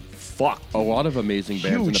 holy fuck. A lot of amazing bands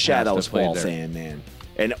in the Huge past Shadows have played Fall there. fan, man.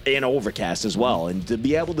 And Overcast as well. And to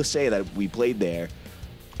be able to say that we played there,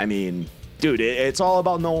 I mean, dude, it's all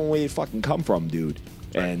about knowing where you fucking come from, dude.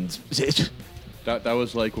 And That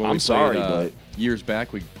was like when I'm we played, sorry, but years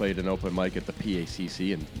back, we played an open mic at the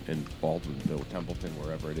PACC in Baldwinville, Templeton,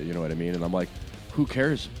 wherever it is, you know what I mean? And I'm like, who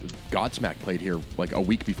cares? Godsmack played here like a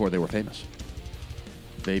week before they were famous.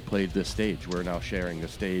 They played this stage. We're now sharing the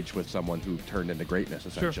stage with someone who turned into greatness,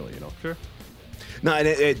 essentially, you know? Sure. no,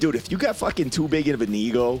 and, dude, if you got fucking too big of an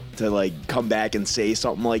ego to like come back and say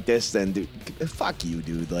something like this, then dude, fuck you,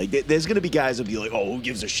 dude. Like, there's gonna be guys that'll be like, oh, who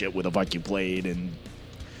gives a shit what the fuck you played? And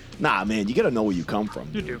nah, man, you gotta know where you come from.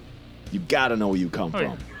 You Dude. do. You gotta know where you come Oh, from.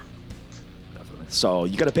 yeah. Definitely. So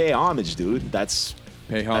you gotta pay homage, dude. That's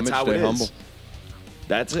Pay homage, how stay it is. humble.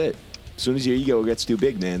 That's it. As soon as your ego gets too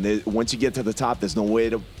big, man, once you get to the top, there's no way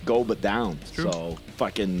to go but down. True. So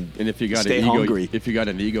fucking And if you got stay an ego, hungry. if you got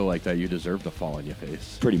an ego like that, you deserve to fall on your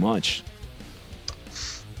face. Pretty much.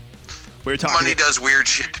 We were talking. Money does weird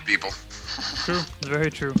shit to people. True. It's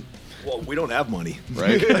very true. Well, we don't have money.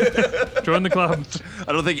 Right? Join the club.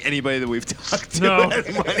 I don't think anybody that we've talked to No. has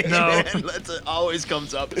money. No. Man. It always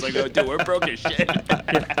comes up. It's like, oh, dude, we're broke as shit. You want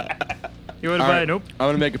to All buy right, it? Nope. I'm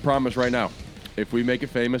going to make a promise right now. If we make it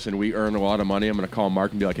famous and we earn a lot of money, I'm going to call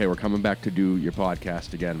Mark and be like, hey, we're coming back to do your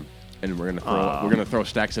podcast again. And we're gonna throw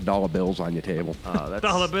stacks of dollar bills on your table. That's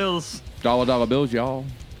Dollar bills. Dollar bills, y'all.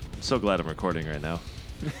 I'm so glad I'm recording right now.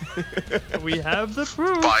 We have the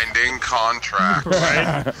proof. Binding contract.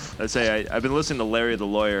 Right. I'd say I've been listening to Larry the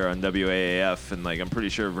Lawyer on WAAF, and like I'm pretty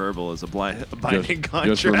sure verbal is a binding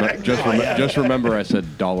contract. Just remember, I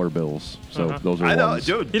said dollar bills. So those are I know, ones.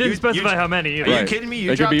 dude. He didn't specify how many. Are you Right. kidding me?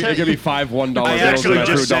 You It could be dropped 10 it could be 5 $1 bills. I and actually I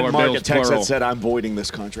threw just sent dollar Mark a bills text plural. that said I'm voiding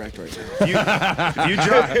this contract right now.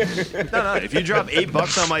 if you drop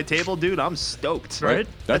 $8 on my table, dude, I'm stoked. Right?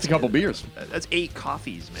 That's a couple beers. That's 8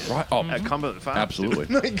 coffees, man. Right. Oh, At Cumberland Farms. absolutely.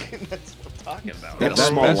 Like, that's what I'm talking about. Got a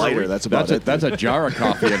small lighter. That's about it. That's a jar of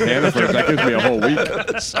coffee at Hannaford. That gives me a whole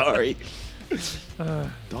week. Sorry.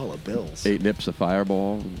 Dollar bills. 8 nips of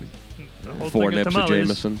Fireball, The whole 4 thing of nips of tamales.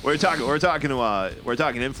 Jameson. We're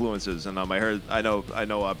talking influences, and I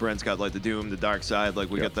know Brent's got like the Doom, the Dark Side, like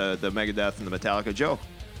we Yep. got the Megadeth and the Metallica. Joe,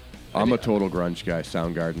 I'm a total grunge guy.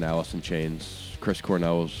 Soundgarden, Alice in Chains, Chris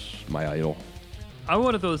Cornell's my idol. I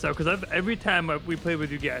want to throw this out because every time we play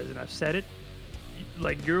with you guys and I've said it,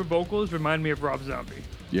 like your vocals remind me of Rob Zombie.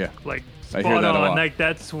 Yeah. Like I spot hear that a on. lot. Like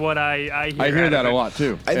that's what I hear. I hear out that of a it. lot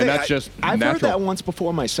too, I and think that's just I've natural. heard that once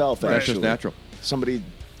before myself. That's Actually. just natural. Somebody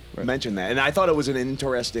mentioned that, and I thought it was an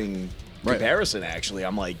interesting Right. comparison. Actually,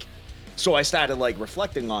 I'm like, so I started like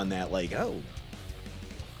reflecting on that. Like, oh,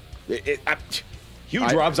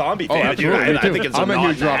 huge Rob Zombie Oh, fan, dude. absolutely, me I too. think it's I'm a nod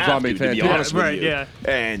huge and Rob half, Zombie dude, fan, to be too. honest with Right, you. yeah.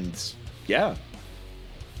 And yeah,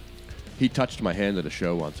 He touched my hand at a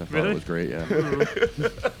show once. I thought Really? it was great. Yeah.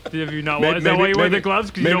 Have you not? Maybe- Is that why you wear maybe- the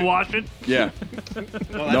gloves? Because you maybe- don't wash it? Yeah.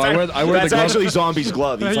 No, I wear the that's gloves. actually Zombie's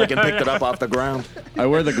glove. He fucking picked it up off the ground. I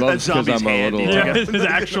wear the gloves That's because I'm Zombie's a hand, little. he took Yeah, his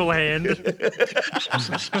actual hand.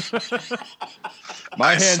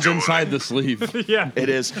 My hand's inside the sleeve. Yeah. It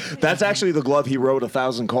is. That's actually the glove he wrote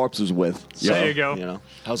 1,000 Corpses with. So, There you go. You know,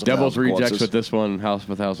 House of Devil's 1,000 Rejects Corpses. with this one, House of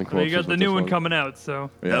 1,000 Well, Corpses. you got the with new this one coming out, so.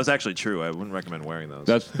 Yeah. That was actually true. I wouldn't recommend wearing those.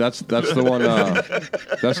 That's the one.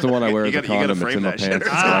 That's the one I wear as a You gotta condom. It's frame in my that pants.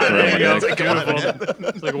 shit. Ah, Wrapped around there my you go. neck. Beautiful.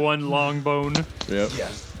 It's like one long bone. Yep. Yeah.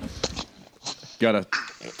 Gotta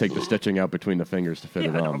take the stitching out between the fingers to fit Yeah,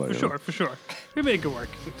 it on. no, but, for you know. sure, for sure. We make it work.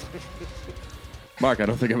 Mark, I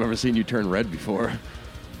don't think I've ever seen you turn red before.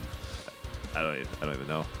 I don't even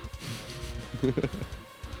know.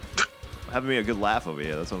 Having me a good laugh over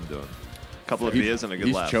here. That's what I'm doing. A couple of beers and a good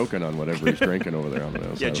He's laugh. choking on whatever he's drinking over there on the other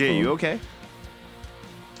side Yeah, of the Jay, phone. you okay?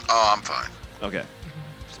 Oh, I'm fine. Okay.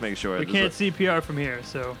 Just making sure. We can't CPR from here,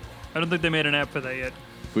 so I don't think they made an app for that yet.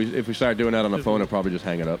 If we start doing that on the phone, I'll probably just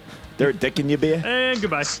hang it up. They're dicking you, beer? And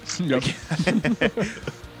goodbye. Yep.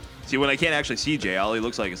 See, when I can't actually see Jay, all he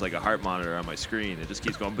looks like is like a heart monitor on my screen. It just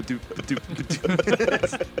keeps going. Ba-doop, ba-doop,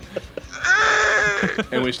 ba-doop.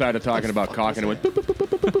 And we started talking about cock, and it went. Boop, boop, boop,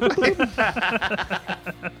 boop, boop,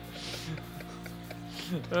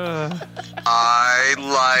 boop. I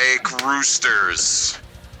like roosters.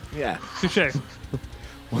 Yeah. Touche.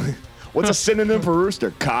 What's a synonym for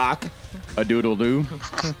rooster? Cock. A doodle doo.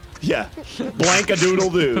 Yeah. Blank a doodle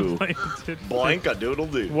doo. Blank a doodle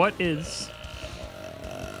doo. What is?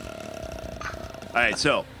 All right,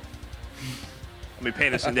 so let me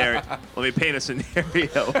paint a scenario.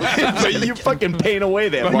 You fucking paint away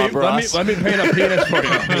there, Bob Ross. Let me paint a penis for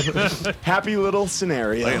you. Happy little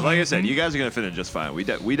scenario. Like I said, you guys are gonna fit in just fine.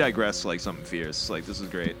 We digress like something fierce. Like this is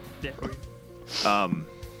great. Yeah. All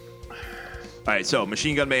right, so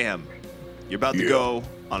Machine Gun Mayhem, you're about to go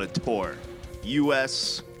on a tour,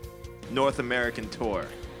 U.S. North American tour.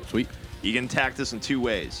 Sweet. You can attack this in two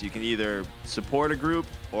ways. You can either support a group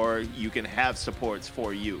or you can have supports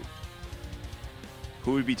for you.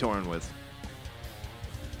 Who would be touring with?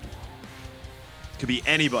 Could be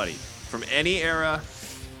anybody from any era,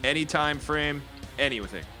 any time frame,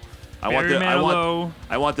 anything. I want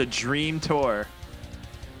the dream tour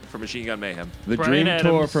for Machine Gun Mayhem. The Bryan dream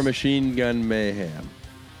tour Adams. for Machine Gun Mayhem.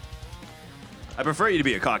 I prefer you to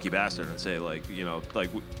be a cocky bastard and say like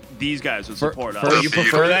these guys would support us. first- Oh, you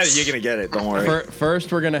prefer that? You're going to get it. Don't worry.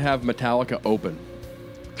 First, we're gonna have Metallica open.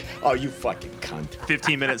 Oh, you fucking cunt.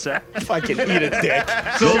 15-minute set. Fucking eat a dick.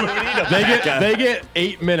 They get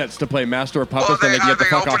 8 minutes to play Master of Well, Puppets, and they are get the they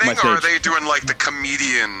fuck off my opening, or are stage. they doing like the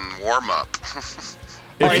comedian warm up?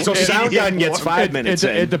 All right, so Soundgarden gets 5 minutes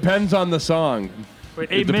in. It depends on the song. Wait,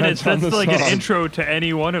 It 8 minutes? depends on That's the like an song. intro to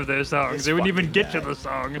any one of their songs. It's They wouldn't even fucking get to bad. the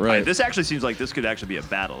song. Right. This actually seems like this could actually be a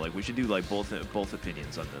battle. Like we should do like both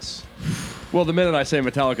opinions on this. Well, the minute I say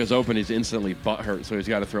Metallica's open, he's instantly butthurt, so he's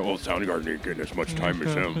got to throw, Soundgarden ain't getting as much time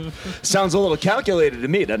as him. Sounds a little calculated to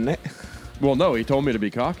me, doesn't it? Well, no, he told me to be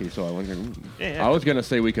cocky, so I was going to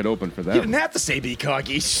say we could open for You didn't them. have to say be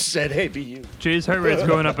cocky. You said, hey, be you. Jay's heart rate's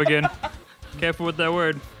going up again. Careful with that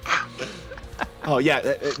word. Oh,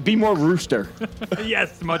 yeah. Be more rooster.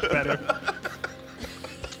 Yes, much better.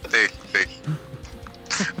 they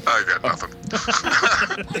I got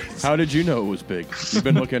nothing. How did you know it was big? You've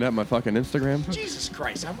been looking at my fucking Instagram? Jesus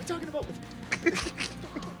Christ. How are we talking about?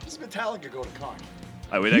 Does Metallica go to cock?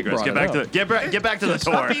 All right, we digress. brought it up. Get back to the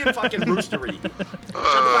Stop tour. being fucking roostery.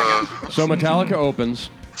 So Metallica opens.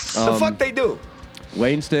 The fuck they do?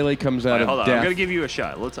 Lane Staley comes out All right, hold of on. I'm death. gonna give you a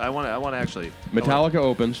shot. I want to actually. Metallica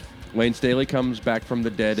opens. Lane Staley comes back from the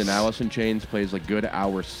dead, and Alice in Chains plays a good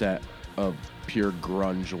hour set of pure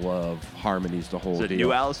grunge love, harmonies, the whole Is it deal.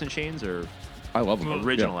 new Alice in Chains or I love them.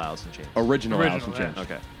 original Yeah. Alice in Chains? Original Alice in Original, Chains.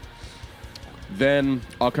 Okay. Then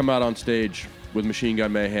I'll come out on stage with Machine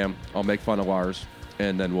Gun Mayhem. I'll make fun of Lars,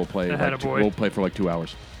 and then we'll play. Attaboy. We'll play for like 2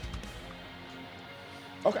 hours.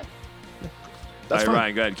 Okay. All That's right, fine.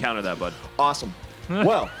 Ryan, go ahead and counter that, bud. Awesome.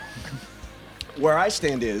 Well, where I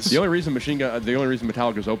stand is... The only reason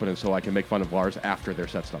Metallica's open is so I can make fun of Lars after their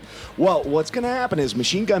set's done. Well, what's going to happen is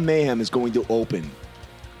Machine Gun Mayhem is going to open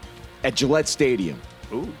at Gillette Stadium.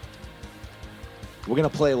 Ooh. We're going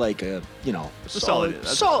to play like a,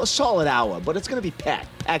 solid hour, but it's going to be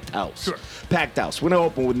packed house. Sure. Packed house. We're going to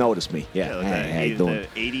open with Notice Me. Yeah. Yeah, Hey, how you doing?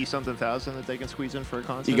 80-something thousand that they can squeeze in for a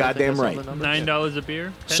concert. You I think goddamn that's right. some of the numbers. $9 a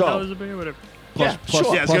beer? $10 So- a beer? Whatever. Yeah,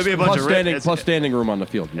 sure. Yeah, it's gonna be a bunch of plus standing room on the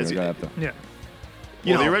field. You It's- gotta have to. Yeah.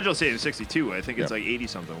 You Well, the know- original state is 62. I think it's Yeah. like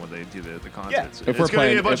 80-something when they do the concerts. Yeah. It's If we're going to be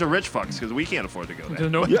playing- a bunch if- of rich fucks because we can't afford to go there.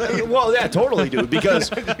 There's no, Yeah, well, yeah, totally, dude. Because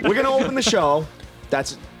we're going to open the show.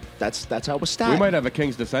 That's how we're starting. We might have a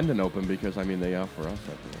King's Descendant open because they offer us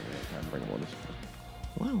that. Time bring them with us.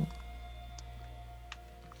 Wow.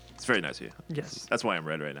 It's very nice of you. yes. That's why I'm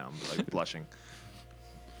red right now. I'm like blushing.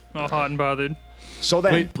 All hot and bothered. So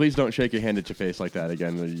then, Please don't shake your hand at your face like that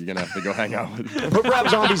again. You're gonna have to go hang out with. put Rob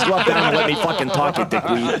Zombie's glove down and let me fucking talk, you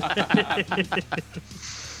dickweed.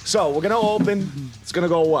 So we're gonna open. It's gonna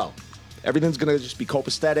go well. Everything's gonna just be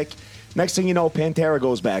copacetic. Next thing you know, Pantera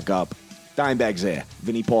goes back up. Dimebag's there.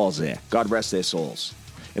 Vinnie Paul's there. God rest their souls.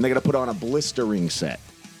 And they're gonna put on a blistering set.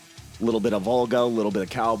 A little bit of Volga, a little bit of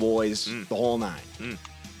Cowboys, the whole nine.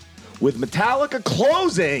 With Metallica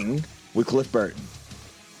closing with Cliff Burton.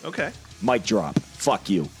 Okay. Mic drop. Fuck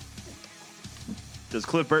you. Does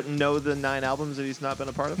Cliff Burton know the 9 albums that he's not been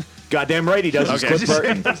a part of? Goddamn right he does. It's Okay. Cliff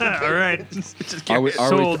Burton. All right. Are we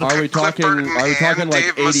Sold. talking Burton and like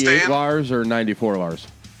Dave 88 Mustaine? Lars or 94 Lars?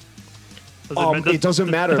 It doesn't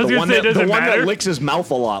matter. I was The gonna one say it that doesn't matter. licks his mouth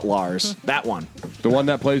a lot, Lars. That one. The one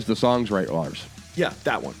that plays the songs right, Lars. Yeah,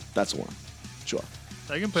 that one. That's the one. Sure.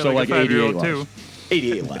 I can play So like a like 88 5-year-old too. Lars.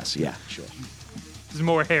 88 less. Yeah, sure. There's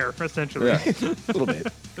more hair, essentially. Yeah. A little bit.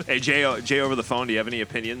 Hey, Jay over the phone, do you have any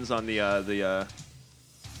opinions on that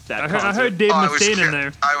I concert? heard Dave Oh, I was Mustaine cur- in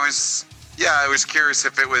there. I was curious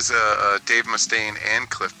if it was Dave Mustaine and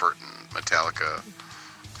Cliff Burton Metallica.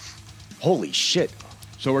 Holy shit.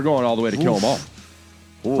 So we're going all the way to kill them all.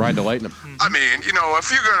 Ride to lighten them. I mean, you know,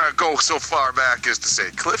 if you're gonna go so far back as to say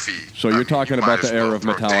Cliffy. So you're talking you about might the as well era of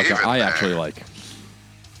throw Metallica Dave in I there. actually like.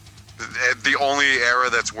 The only era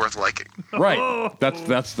that's worth liking. Right.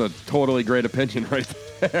 That's the totally great opinion right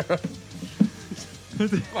there.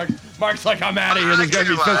 Mark's like, I'm out of here. There's gonna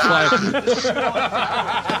be fist fight.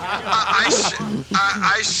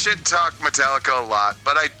 I shit talk Metallica a lot,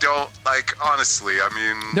 but I don't like. Honestly, I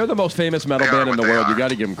mean, They're the most famous metal They are band in what the they world. You are. got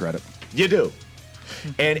to give them credit. You do.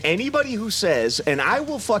 And anybody who says, and I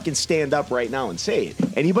will fucking stand up right now and say it,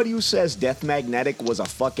 anybody who says Death Magnetic was a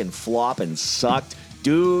fucking flop and sucked,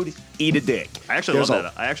 dude, eat a dick. I actually There's love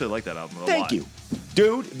that. I actually like that album a lot. Thank you.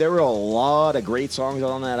 Dude, there were a lot of great songs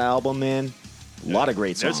on that album, man. A lot of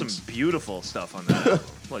great There's songs. some beautiful stuff on that album.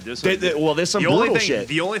 Like, there's some, There's some the only brutal thing, shit.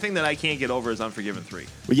 The only thing that I can't get over is Unforgiven 3.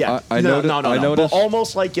 Yeah, I no, noticed- no, no, I no. noticed- But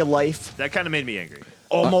Almost Like Your Life. That kind of made me angry.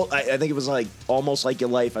 Almost, I think it was like Almost Like Your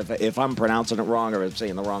Life. If I'm pronouncing it wrong or I'm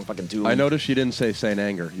saying the wrong fucking tune. I noticed you didn't say Saint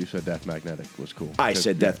Anger. You said Death Magnetic was cool. I Because,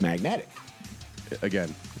 said Death Magnetic.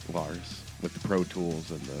 again, Lars with the Pro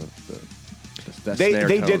Tools and the They snare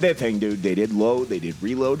did tone. their thing, dude. They did load. They did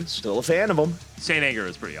reload. Still a fan of them. Saint Anger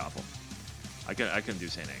is pretty awful. I couldn't do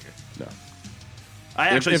Saint Anger. No. I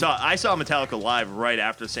actually if- I saw Metallica live right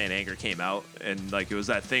after Saint Anger came out, and like it was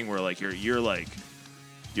that thing where like you're like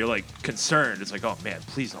concerned. It's like, oh man,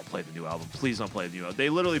 please don't play the new album. Please don't play the new album. They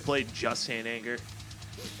literally played just Saint Anger,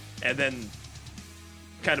 and then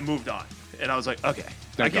kind of moved on. And I was like, okay,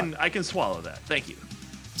 Thank I can swallow that. Thank you.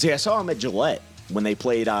 See, I saw them at Gillette when they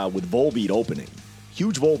played with Volbeat opening.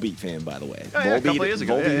 Huge Volbeat fan, by the way. Oh, yeah, a couple of years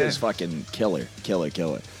ago. Volbeat Yeah, is fucking killer.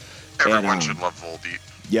 everyone And, should love Volbeat.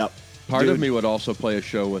 Yep. Part Dude, of me would also play a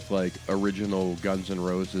show with like original Guns N'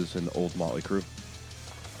 Roses and old Motley Crue.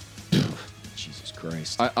 Jesus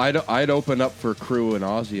Christ. I'd open up for Crew and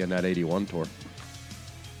Ozzy in that '81 tour.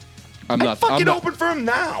 I'm I'm not fucking I'm open for him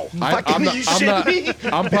now. I- Fucking, I'm not- you I'm shit not- me?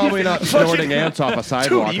 I'm probably not snorting ants off a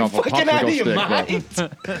sidewalk Dude, you off a fucking out of popsicle your stick.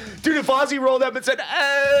 but- mind. Dude, if Ozzy rolled up and said,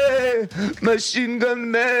 "Hey, Machine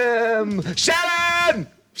Gun Man, Shannon!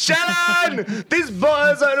 Shannon! These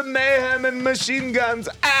boys are the Mayhem and Machine Guns.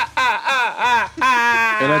 And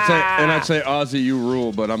I'd say, Ozzy, you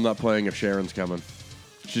rule, but I'm not playing if Sharon's coming.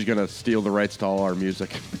 She's gonna steal the rights to all our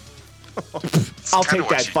music. I'll kinda take what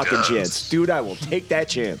that she fucking does. chance. Dude, I will take that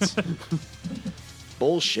chance.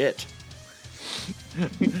 Bullshit. Are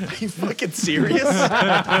you fucking serious?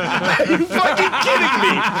 Are you fucking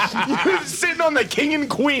kidding me? You're sitting on the king and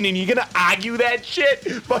queen and you're gonna argue that shit?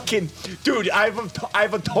 Fucking, dude,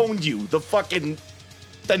 I've atoned you. The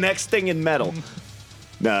next thing in metal.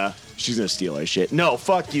 Nah, she's gonna steal our shit. No,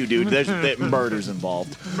 fuck you, dude. There's murder's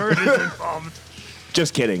involved. Murder's involved.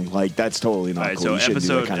 Just kidding. Like, that's totally not All right, cool. so You shouldn't do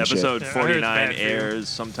that episode kind of shit. episode Yeah, I heard it's 49 bad for you. airs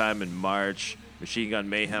sometime in March. Machine Gun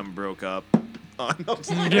Mayhem broke up. Oh, no.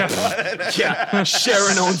 Yeah. Yeah,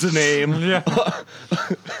 Sharon owns a name. Yeah.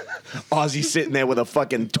 Ozzy sitting there with a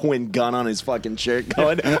fucking twin gun on his fucking shirt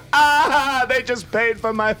going, they just paid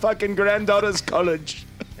for my fucking granddaughter's college.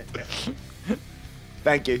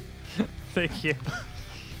 Thank you. Thank you.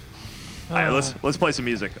 All right, let's play some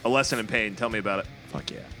music. A Lesson in Pain. Tell me about it.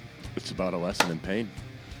 Fuck yeah. It's about a lesson in pain.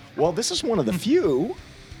 Well, this is one of the few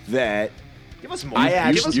that Give us more.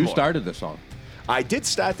 You started the song. I did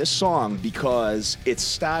start the song because it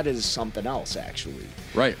started as something else, actually.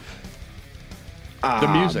 Right. The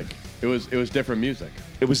music. It was different music.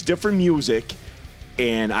 It was different music,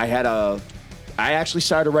 and I actually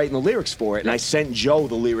started writing the lyrics for it, and I sent Joe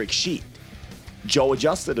the lyric sheet. Joe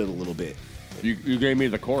adjusted it a little bit. You gave me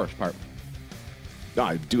the chorus part.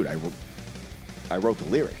 No, dude, I wrote the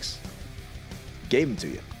lyrics. Gave them to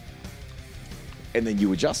you. And then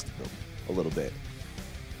you adjusted them a little bit.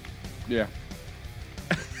 Yeah.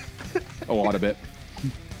 A lot of it.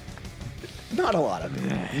 Not a lot of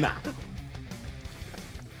it. Nah.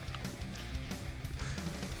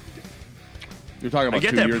 You're talking about I get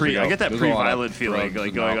 2 that years ago. I get that There's a lot of pre-violent feeling drugs like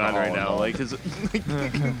and going on right alcohol now. involved.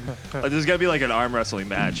 Like, there's gotta be like an arm wrestling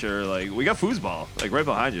match or like we got foosball like right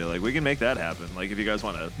behind you. Like we can make that happen. Like if you guys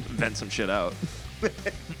want to vent some shit out. But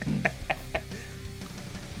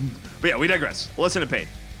yeah, we digress. Listen to Pain.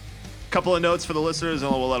 Couple of notes for the listeners,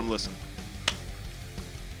 and we'll let them listen.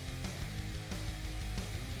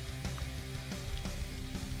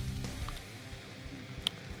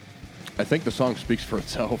 I think the song speaks for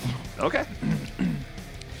itself. Okay.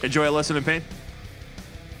 Enjoy a lesson in pain.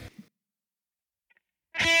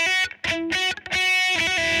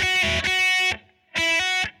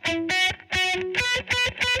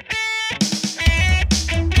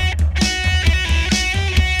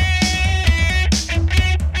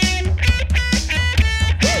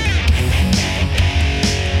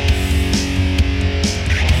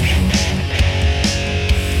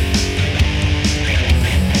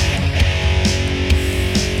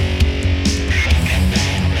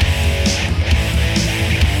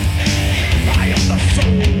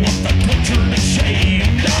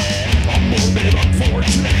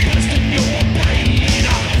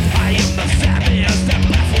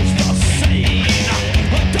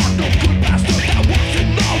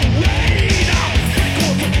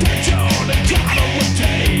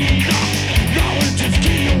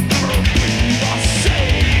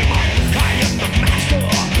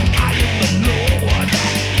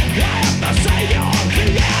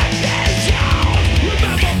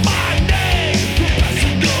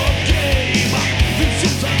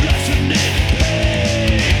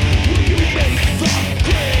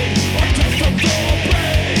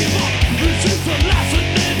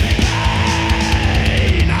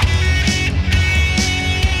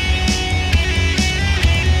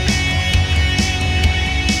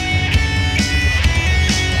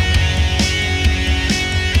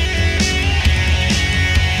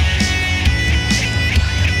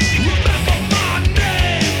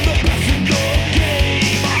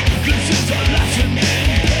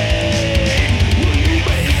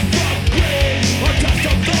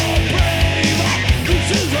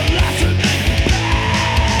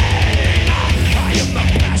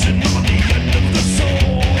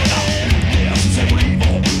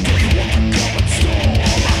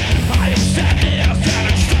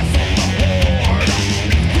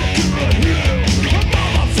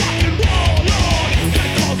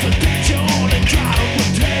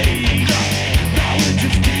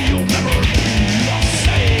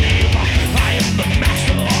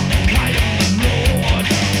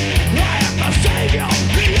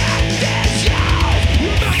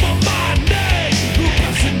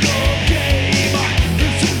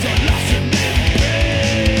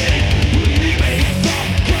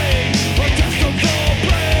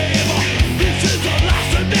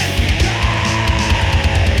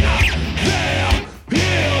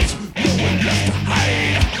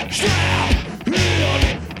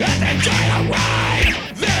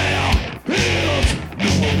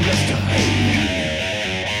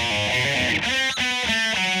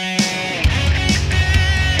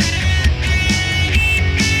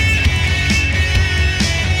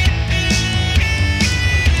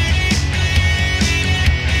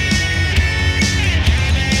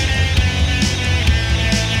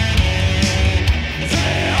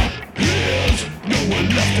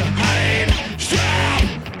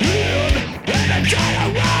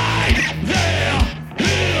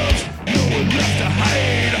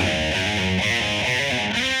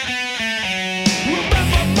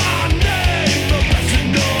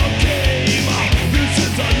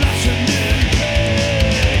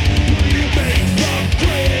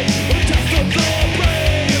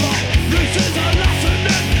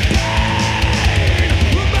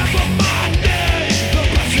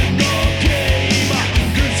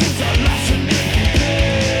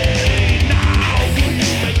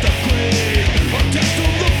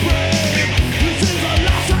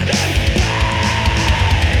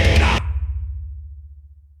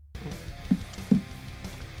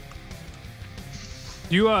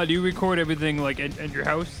 Do you record everything like at your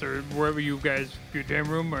house or wherever you guys, your jam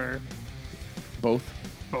room or Both.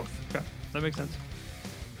 both? Okay, that makes sense.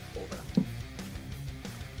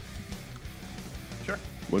 Sure.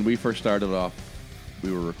 When we first started off,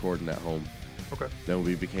 we were recording at home. Okay. Then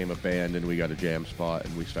we became a band and we got a jam spot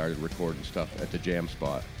and we started recording stuff at the jam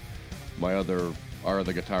spot. Our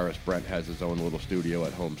other guitarist Brent has his own little studio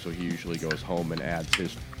at home, so he usually goes home and adds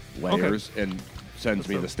his layers and sends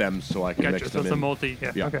me the stems so I can Gotcha. mix So them it's in. a multi.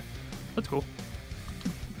 Yeah. Yeah. Okay. That's cool.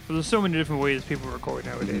 Well, there's so many different ways people record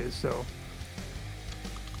nowadays. So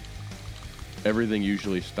Everything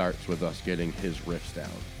usually starts with us getting his riffs down.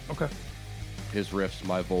 okay. His riffs,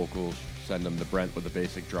 my vocals, send them to Brent with a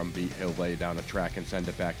basic drum beat. He'll lay down a track and send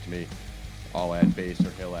it back to me. I'll add bass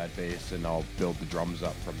or he'll add bass, and I'll build the drums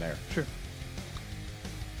up from there. Sure.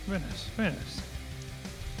 Very nice. Very nice.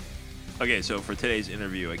 Okay, so for today's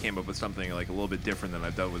interview, I came up with something like a little bit different than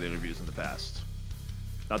I've done with interviews in the past.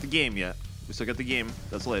 Not the game yet. We still got the game.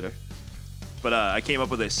 That's later. But I came up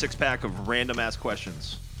with a 6-pack of random ass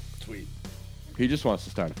questions. Sweet. He just wants to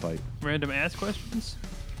start a fight. Random ass questions.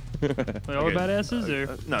 Like all Okay. about asses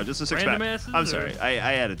or No, just a 6-pack. Random asses, I'm or- sorry.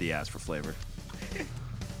 I added the ass for flavor.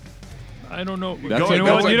 I don't know. That's you a- know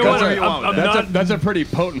that's what? a- You know what? that's a- I'm That's not. a, that's a pretty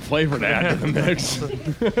potent flavor to add to the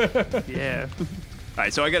mix. Yeah. All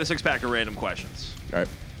right, so I got a 6-pack of random questions. All right.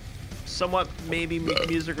 Somewhat maybe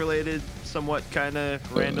music related, somewhat kind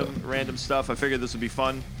of random stuff. I figured this would be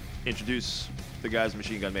fun. Introduce the guys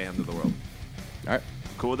Machine Gun Mayhem to the world. All right.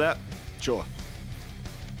 Cool with that? Sure.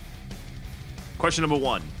 Question number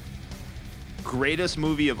 1. Greatest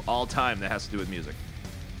movie of all time that has to do with music.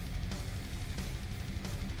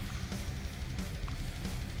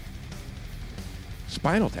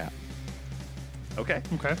 Spinal Tap. Okay.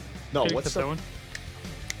 Okay. No, Okay, what's got that the one?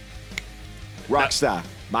 Rockstar?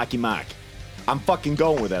 Marky Mark. I'm fucking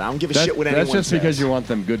going with it. I don't give a shit what anyone That's just says. because you want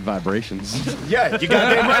them good vibrations. Yeah, you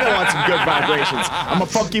goddamn right I want some good vibrations. I'm a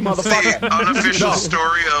funky The motherfucker. unofficial No.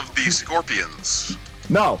 story of the Scorpions.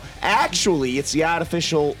 No, actually, it's the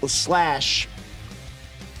artificial /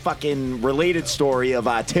 fucking related story of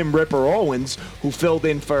Tim Ripper Owens, who filled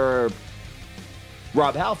in for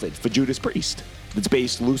Rob Halford for Judas Priest. It's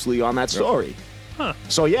based loosely on that story. Huh.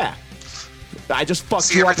 So yeah, I just fucked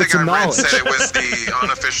See, you up with everything some I read knowledge. said it was the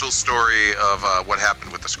unofficial story of what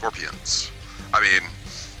happened with the Scorpions. I mean,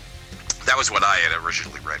 that was what I had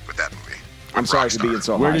originally read with that movie. with I'm sorry for Rockstar. being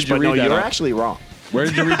so Where harsh, did you but no, read that you're on? actually wrong. Where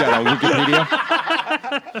did you read that, on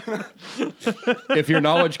Wikipedia? If your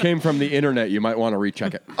knowledge came from the internet, you might want to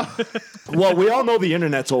recheck it. Well, we all know the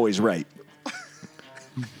internet's always right.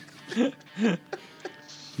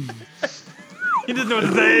 He doesn't know what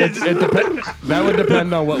to say. That would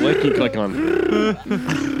depend on what link you click on.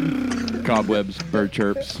 Cobwebs, bird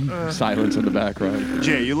chirps, silence in the background.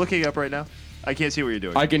 Jay, are you looking up right now? I can't see what you're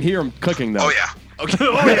doing. I can hear him clicking, though. Oh, yeah. Okay.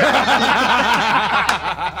 Oh, yeah.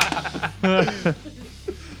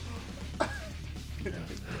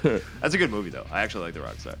 That's a good movie, though. I actually like The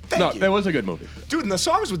Rockstar. No, you. that was a good movie. Dude, and the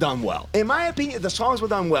songs were done well. In my opinion, the songs were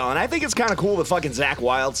done well, and I think it's kind of cool that fucking Zach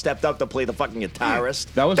Wilde stepped up to play the fucking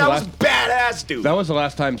guitarist. That was the last- badass, dude. That was the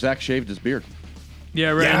last time Zach shaved his beard. Yeah,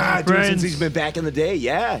 Ryan. yeah, dude, since Ryan's, he's been back in the day.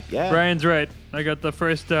 Yeah, yeah. Ryan's right. I got the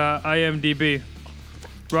first IMDb.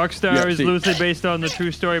 Rockstar Yeah, is see. loosely based on the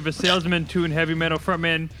true story of a salesman tune heavy metal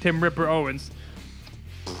frontman Tim Ripper Owens,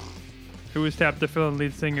 who was tapped to fill in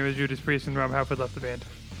lead singer as Judas Priest and Rob Halford left the band.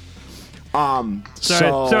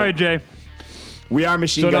 Sorry, Jay. We are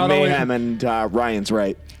Machine So Gun not only- Mayhem, and Ryan's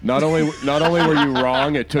right. Not only were you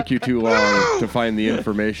wrong, it took you too long to find the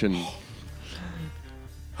information.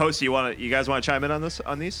 Host, you guys want to chime in on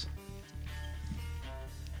these?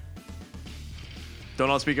 Don't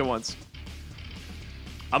all speak at once.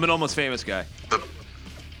 I'm an almost famous guy. The,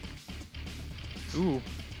 Ooh,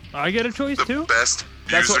 I get a choice the too. best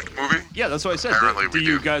That's music movie? Yeah, that's what I said. Apparently Do we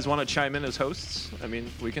you do. guys want to chime in as hosts? I mean,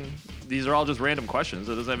 we can. These are all just random questions.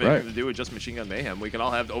 It doesn't have anything Right. to do with just Machine Gun Mayhem. We can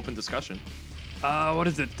all have open discussion. What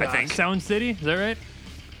is it? I think. Sound City. Is that right?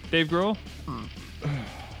 Dave Grohl.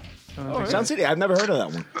 Sound City, I've never heard of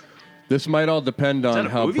that one. This might all depend that on a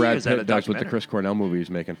how movie or Brad is that a Pitt does with the documentary? Chris Cornell movie he's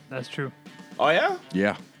making. That's true. Oh, yeah?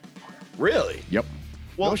 Yeah. Really? Yep.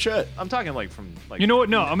 No shit. I'm talking like from like. You know what?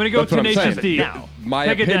 No, I'm gonna go That's what I'm Tenacious saying. D. Now. My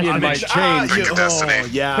Pick a opinion Destiny. might change. Pick a Destiny. Oh,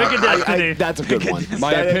 yeah. Pick a Destiny. That's a good one.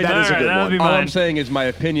 My opinion- That is a Alright, good that'll one. be All mine. I'm saying is my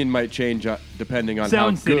opinion might change depending on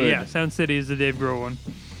Sound how City. good Yeah, Sound City is the Dave Grohl one.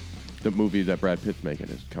 the movie that Brad Pitt's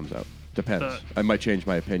making comes out. Depends. Uh, I might change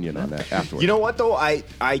my opinion on that afterwards. You know what, though? I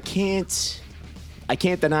can't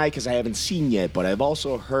deny because I haven't seen yet, but I've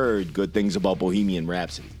also heard good things about Bohemian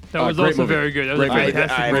Rhapsody. That was great also movie. very good. That was Great a movie.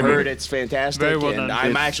 fantastic I've movie. heard it's fantastic, Very well and done. I'm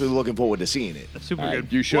It's- actually looking forward to seeing it. That's super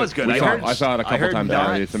good. You should. Was good. We I saw- heard. I saw it a I couple heard times not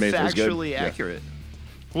already. It's amazing. It's good. Factually Yeah. accurate.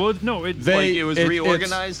 Well, no, it's Like it was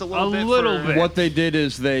reorganized a little bit. bit. What they did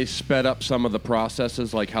is they sped up some of the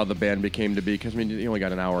processes, like how the band became to be, because I mean, you only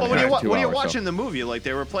got an hour Well, and a half, 2 when hours. you're watching so. the movie, like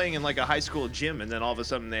they were playing in like a high school gym, and then all of a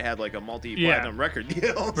sudden they had like a multi-platinum record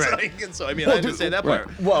deal. It's Right. like, and so I mean, I understand that part.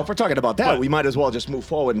 Well, if we're talking about that, But- we might as well just move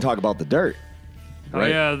forward and talk about The Dirt, Oh,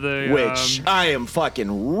 Right. yeah, the which I am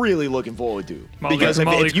fucking really looking forward to. Motley- Because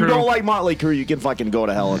Motley if you Crue. don't like Motley Crue, you can fucking go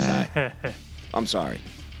to hell and die. I'm sorry.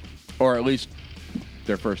 Or at least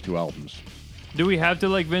their first 2 albums. do we have to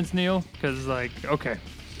like Vince Neil? Because like, okay,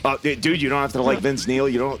 Dude, you don't have to like Vince Neil.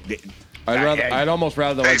 You don't. I'd almost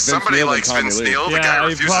rather Hey, like Vince somebody Neil than likes Tommy Vince Lee. Neil. The yeah, guy I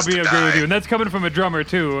refuses probably to agree with die. you, and that's coming from a drummer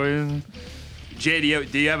too. Jay, do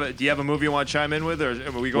you have a movie you want to chime in with, or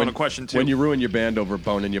are we going to question 2? When you ruin your band over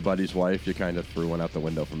boning your buddy's wife, you kind of threw one out the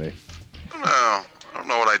window for me. I don't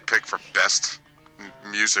know what I'd pick for best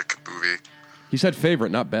music movie. He said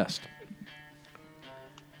favorite, not best.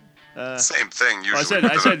 Same thing Well,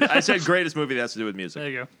 usually. I said greatest movie that has to do with music, There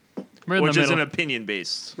you go. We're in which the is an middle. opinion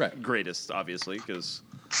based Right. greatest, obviously, because.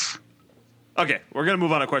 Okay, we're gonna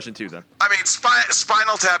move on to question 2 then. I mean,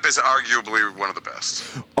 Spinal Tap is arguably one of the best.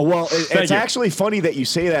 Well, it's you. actually funny that you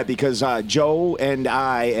say that because Joe and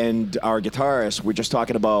I and our guitarist were just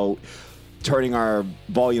talking about turning our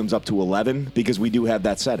volumes up to 11 because we do have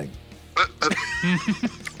that setting.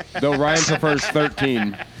 Though Ryan prefers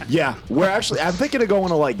 13. Yeah, I'm thinking of going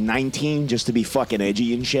to like 19 just to be fucking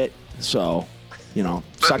edgy and shit. So,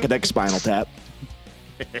 suck a dick, Spinal Tap.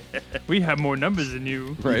 We have more numbers than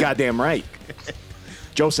you. Right. You're goddamn right.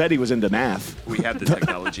 Joe said he was into math. We have the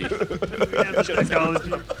technology.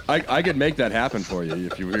 Technology. I could make that happen for you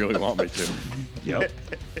if you really want me to. Yep.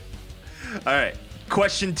 All right,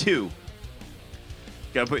 question 2.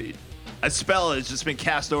 Gotta put a spell has just been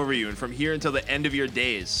cast over you, and from here until the end of your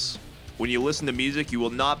days, when you listen to music, you will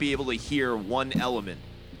not be able to hear one element,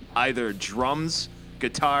 either drums,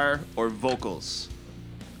 guitar, or vocals.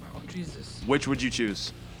 Oh Jesus. Which would you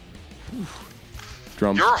choose?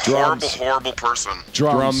 Drums. You're a horrible, Drums. horrible person.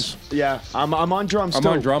 Drums. Yeah, I'm on drums I'm too.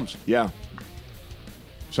 on drums. Yeah.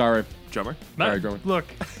 Sorry. Drummer? Sorry, drummer. Look,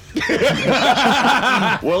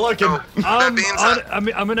 We're looking. That means I'm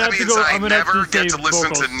gonna that have to means go. I I'm gonna have never to get say to listen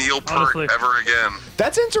vocals, to Neil Peart honestly. ever again.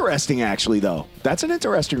 That's interesting, actually, though. That's an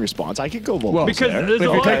interesting response. I could go vocals Well, Because there. there's If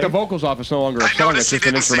a you lot. take the vocals off, it's no longer a I song. It's noticed he just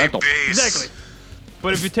an didn't say instrumental. bass. Exactly.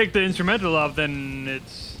 But if you take the instrumental off, then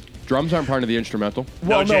it's. Drums aren't part of the instrumental.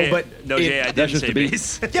 Well, Jay, no, but Jay, I that's didn't just say a beat.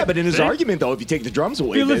 bass. yeah, but in his See? argument, though, if you take the drums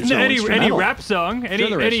away, If you listen there's to no any instrumental. rap song, there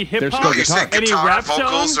is. any hip There's hop, still Oh, you guitar. said any guitar, rap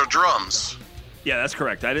vocals, song, or drums? Yeah, that's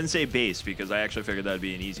correct. I didn't say bass because I actually figured that'd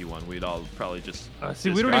be an easy one. We'd all probably just. see,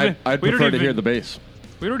 we don't discard- even. I'd we don't prefer to even- hear the bass.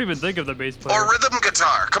 We don't even think of the bass player. Or rhythm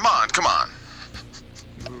guitar? Come on, come on.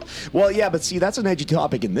 Well, yeah, but see, that's an edgy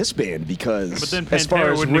topic in this band because But then as far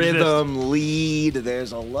Pantera as wouldn't rhythm, lead,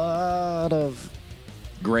 there's a lot of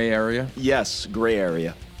Gray area. gray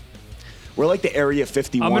area. We're like the Area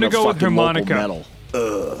 51 I'm gonna of go with fucking local harmonica. metal. That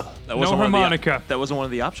No wasn't one of the- harmonica. that wasn't one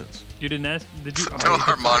of the options. You didn't ask? Did you? No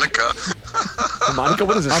harmonica. Harmonica,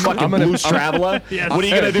 what is this, fucking I'm gonna- blues traveler? Yes. What are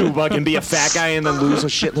you gonna do, fucking be a fat guy and then lose a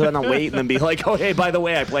shit ton of weight and then be like, oh, hey, by the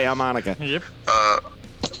way, I play harmonica. Yep.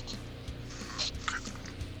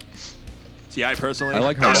 See, I personally, I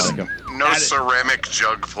like harmonica. No Add it. ceramic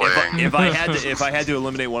jug playing. If I had to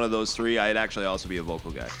eliminate one of those 3, I'd actually also be a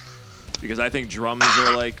vocal guy, because I think drums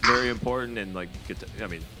are like very important and like guitar, I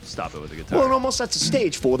mean, stop it with the guitar. Well, it almost sets a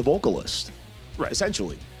stage for the vocalist, right,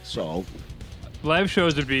 essentially. So, Live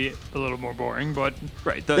shows would be a little more boring, but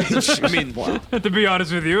right. I mean, to be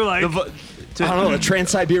honest with you, like the vo- to- I don't know, the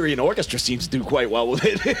Trans-Siberian Orchestra seems to do quite well with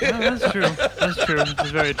it. that's true. That's true. It's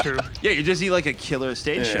very true. yeah, you just need like a killer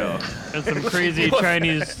stage show. And some crazy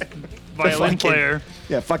Chinese violin fucking- player.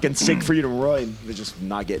 Yeah, fucking Siegfried and Roy, they're just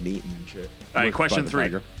not getting eaten and shit. All right, question By the 3.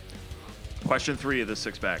 tiger. Question 3 of the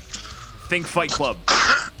 6-pack. Think Fight Club.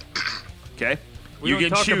 Okay, We don't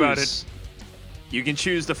talk about it. You can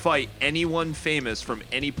choose to fight anyone famous from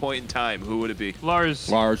any point in time. Who would it be?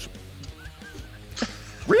 Lars. Lars.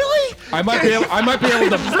 Really? I might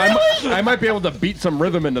be able to beat some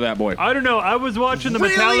rhythm into that boy. I don't know. I was watching the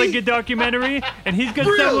Really? Metallica documentary, and he's got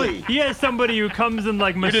Really? he has somebody who comes and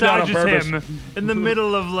like did that on massages purpose. him in the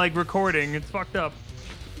middle of like recording. It's fucked up.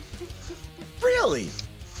 Really?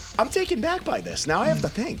 I'm taken back by this. Now I have to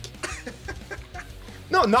think.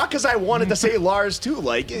 No, not because I wanted to say Lars too.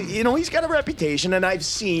 Like, he's got a reputation, and I've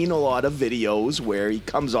seen a lot of videos where he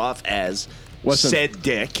comes off as Listen. said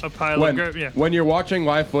dick. A pile When, of yeah. when you're watching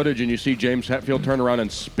live footage and you see James Hetfield turn around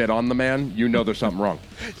and spit on the man, you know there's something wrong.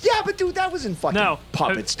 Yeah, but dude, that was in fucking Now,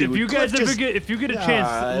 puppets, dude. if you guys Cliff ever just- get if you get a Yeah,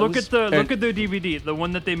 chance, it look was- at the DVD, the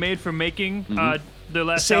one that they made for making their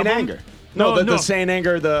last Saint album. Anger. No, No, the Saint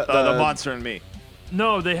Anger, The Monster and Me.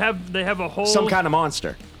 No, they have a whole some kind of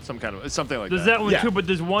monster. Something like There's that. that one Yeah. too, but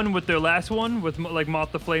there's one with their last one with like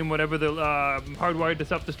Moth the Flame, whatever the Hardwired to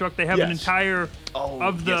Self-Destruct. They have an Yes. entire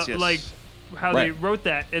of the yes. like how they Right. wrote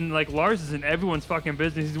that, and like Lars is in everyone's fucking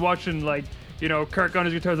business. He's watching like Kirk on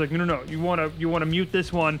his guitar. He's like, no, you wanna mute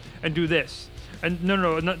this one and do this, and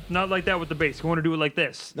no, not like that with the bass. You want to do it like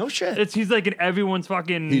this. No shit. He's like in everyone's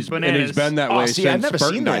fucking And bananas. he's been that Oh, way see, since I've never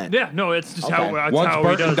Burton seen died. that. Yeah, no, it's just Okay. that's Once how he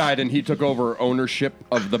Burton does. died and he took over ownership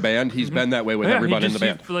of the band, he's been that way with Yeah, everybody he in the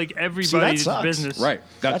just, band. like everybody's sucks. business. Right.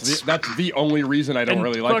 That's the only reason I don't And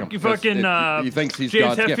really like him. Fucking, He thinks he's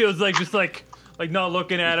James God's gift. Hetfield's like not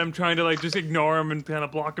looking at him, trying to like just ignore him and kind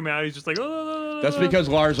of block him out. He's just like, oh. That's because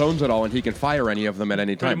Lars owns it all and he can fire any of them at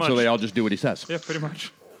any time. much. So they all just do what he says. Yeah, pretty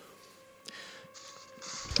much.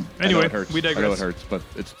 I know Anyway, it hurts. we I know it digress. hurts, but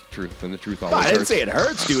it's the truth, and the truth No, always I didn't hurts. say it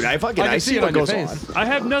hurts, dude. I can see see it what on your goes face. on. I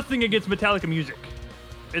have nothing against Metallica music.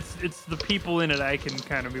 It's the people in it I can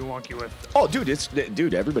kind of be wonky with. Oh, dude,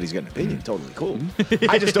 everybody's got an opinion. Totally cool.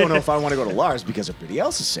 I just don't know if I want to go to Lars because everybody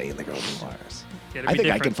else is saying they go to Lars. Gotta I be think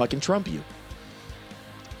I can different. fucking trump you.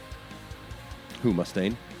 Who,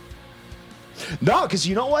 Mustaine? No, because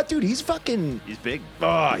you know what, dude? He's fucking. He's big.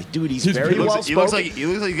 Oh, dude, he's very He well looks, spoken. he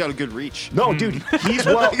looks like he's got a good reach. No, dude, he's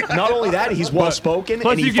well. Not only that, he's well spoken,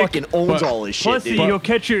 plus and he you get- fucking owns but- all his Plus, shit. Dude. you'll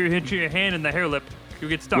hit your hand in the hair lip. You'll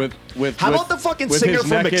get stuck. How about the fucking with singer his from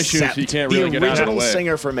neck Accept? issues, he can't the really get out of the original way.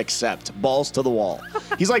 singer from Accept, balls to the wall.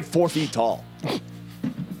 He's like 4 feet tall. It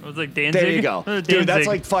was like Danzig. There you go, Danzig. dude. That's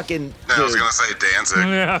like fucking. I was dude, gonna say Danzig.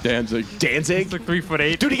 Yeah. Danzig. Danzig. It's like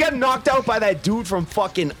 3'8". Dude, he got knocked out by that dude from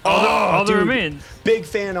fucking. all the dude. remains. Big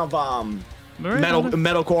fan of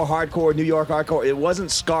metalcore, hardcore, New York hardcore. It wasn't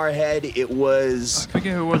Scarhead. It was I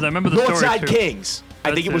forget who it was. I remember the story Northside too. Kings.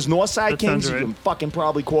 I think it That's was it. Northside That Kings. sounds You right. can fucking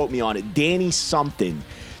probably quote me on it. Danny something.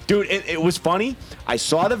 Dude, it was funny. I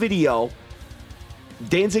saw the video.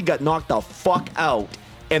 Danzig got knocked the fuck out.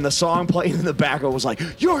 And the song playing in the background was like,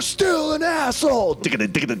 "You're still an asshole."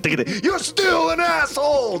 You're still an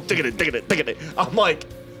asshole. I'm like,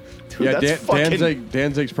 dude, Yeah, that's fucking.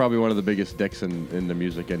 Danzig's probably one of the biggest dicks in the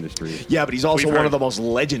music industry. Yeah, but he's also We've one heard- of the most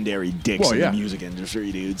legendary dicks Well, in yeah. the music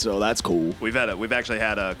industry, dude. So that's cool. We've actually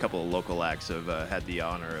had a couple of local acts have had the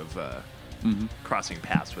honor of crossing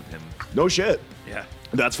paths with him. No shit. Yeah.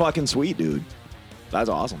 That's fucking sweet, dude. That's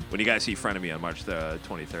awesome. When you guys see Friend of Me on March the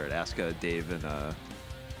 23rd, ask Dave and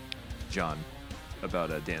John about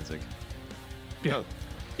Danzig. Yeah.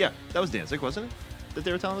 Yeah, that was Danzig, wasn't it? That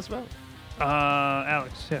they were telling us about?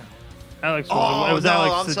 Alex. Yeah. Alex. Oh, it was no,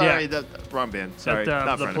 Alex. I'm sorry. That, wrong band. Sorry, At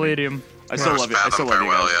not the Friend of Me. Palladium. I still Yeah. love you. I still love you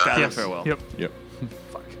Farewell, guys. yeah. Fathom Yes. Farewell. Yep. Yep.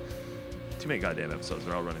 Fuck. Too many goddamn episodes.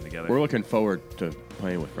 They're all running together. We're looking forward to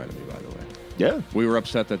playing with Frenemy, by the way. Yeah. We were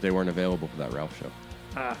upset that they weren't available for that Ralph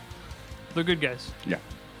show. They're good guys. Yeah.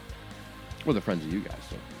 Well, they're friends of you guys,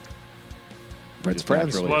 so. Friends, Just friends.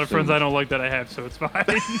 A naturally lot of friends assumed. I don't like that I have, so it's fine.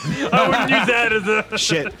 I wouldn't use that as a.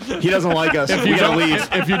 Shit. He doesn't like us. We gotta leave.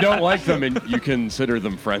 If you don't like them, and you consider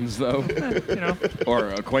them friends, though, You know, or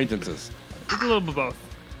acquaintances. it's a little bit of both.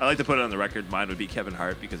 I like to put it on the record. Mine would be Kevin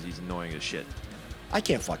Hart because he's annoying as shit. I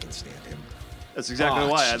can't fucking stand him. That's exactly Oh,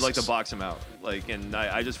 why I'd like to Jesus. box him out. Like, and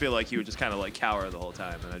I just feel like he would just kind of like cower the whole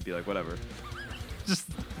time, and I'd be like, whatever. Just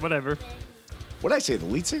whatever. What did I say? The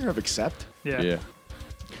lead singer of Accept? Yeah. Yeah.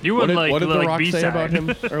 You What wouldn't did, like what did The like Rock B-side. say about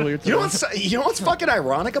him earlier today? You know what's fucking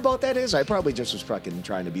ironic about that is? I probably just was fucking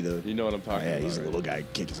trying to be the. You know what I'm Oh, talking yeah, about. he's a right? little guy,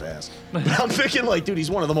 kick his ass. But I'm thinking, like, dude, he's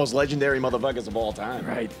one of the most legendary motherfuckers of all time.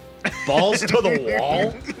 Right. Balls to the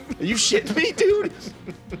wall? Are you shitting me, dude?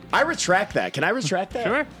 I retract that. Can I retract that?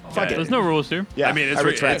 Sure. Fuck it. There's no rules here. Yeah, I mean, I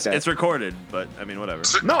retract that. it's recorded, but I mean, whatever.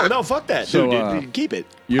 No, fuck that. So, dude, keep it.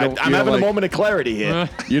 you I'm don't- you having don't a like- moment of clarity here.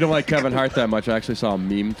 You don't like Kevin Hart that much. I actually saw a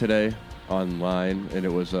meme today online, and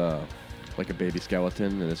it was like a baby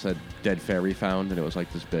skeleton, and it said "dead fairy found," and it was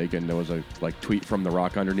like this big, and there was a like tweet from The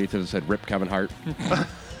Rock underneath it that said "Rip Kevin Hart."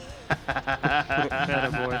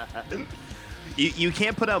 Attaboy. You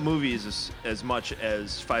can't put out movies as much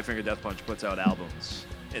as Five Finger Death Punch puts out albums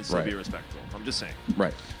and still be Right. respectful. I'm just saying.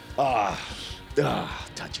 Right.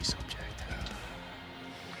 Touchy subject.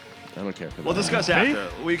 I don't care for that. We'll discuss after.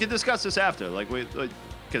 We can discuss this after,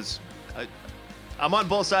 because I'm on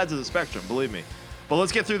both sides of the spectrum, believe me. But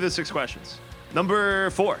let's get through the 6 questions. Number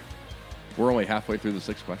 4. We're only halfway through the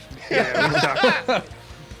 6 questions.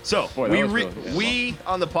 So Boy, that was really- we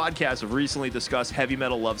on the podcast have recently discussed heavy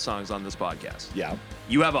metal love songs on this podcast. Yeah.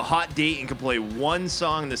 You have a hot date and can play one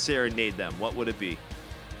song to serenade them. What would it be?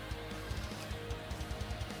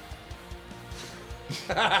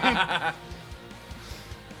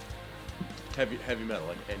 Heavy metal,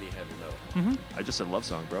 like any heavy metal. I just said love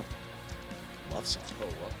song, bro. Love song. Oh,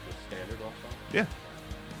 what? The standard love song? Yeah.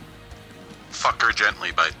 Fuck Her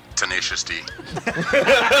Gently by Tenacious D.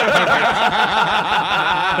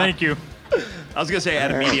 Thank you. I was gonna say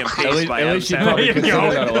at a medium At pace least, by at Adam least you Sandler. probably There you consider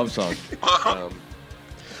go. that a love song.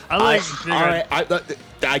 I like. All right,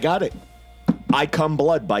 I got it. I Come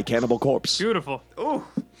Blood by Cannibal Corpse. Beautiful. Ooh,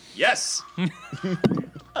 yes.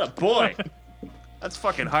 Oh boy, that's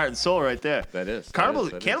fucking heart and soul right there. That is. that Cannibal,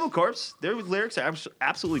 is, that is. Cannibal Corpse. Their lyrics are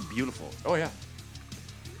absolutely beautiful. Oh, yeah.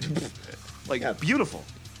 Like Yeah. beautiful.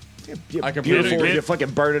 You're I can beautiful. believe it. You're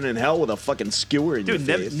fucking burning in hell with a fucking skewer in Dude,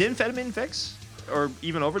 your face. nymphetamine fix or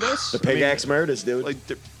even overdose. The pickaxe murders, dude. Like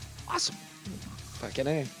they're awesome. fucking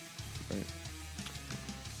A.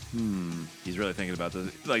 He's really thinking about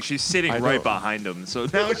this. Like she's sitting I right know. behind him, so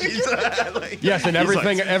now she's like, Yes, and he's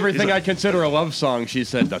everything like- everything he's I like- consider a love song, she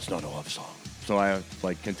said, that's not a love song. So I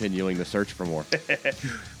like continuing the search for more.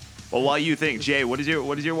 Well, while you think, Jay, what does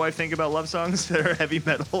your wife think about love songs that are heavy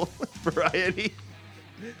metal variety?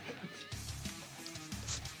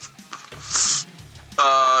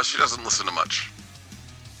 She doesn't listen to much.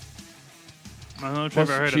 I don't know if I've Plus,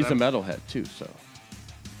 ever heard she's a of them. metalhead, too, so.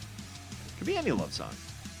 Could be any love song.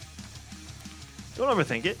 Don't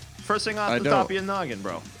overthink it. First thing off I the top don't. of your noggin,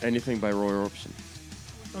 bro. Anything by Roy Orbison.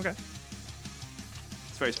 Okay.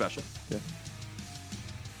 It's very special. Yeah.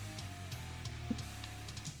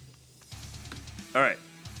 All right.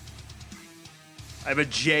 I have a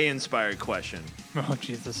Jay-inspired question, Oh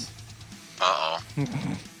Jesus. Uh-oh.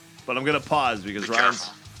 but I'm gonna pause because Be Ryan's.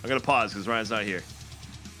 careful. I'm gonna pause because Ryan's not here.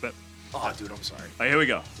 But Oh, dude, I'm sorry. all right, here we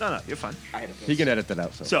go. No, you're fine. He can edit that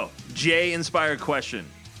out, so. So, Jay-inspired question.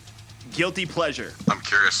 Guilty pleasure. I'm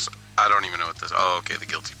curious. I don't even know what this... Oh, okay, the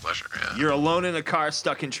guilty pleasure, yeah. You're alone in a car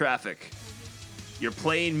stuck in traffic. You're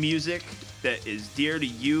playing music that is dear to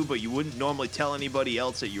you, but you wouldn't normally tell anybody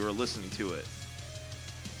else that you were listening to it.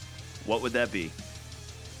 What would that be?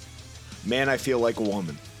 Man, I Feel Like a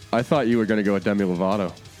Woman. I thought you were going to go with Demi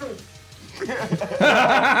Lovato.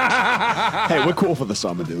 Hey, we're cool for the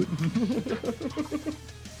summer, dude.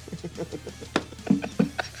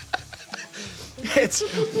 It's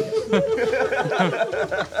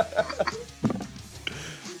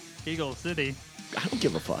Eagle City. I don't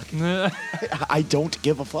give a fuck. I don't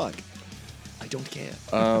give a fuck. I don't care.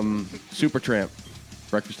 Supertramp.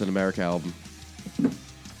 Breakfast in America album.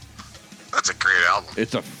 That's a great album.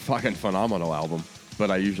 It's a fucking phenomenal album,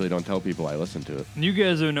 but I usually don't tell people I listen to it. You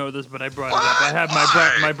guys don't know this, but I brought it up. I have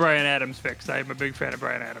my Brian Adams fix. I'm a big fan of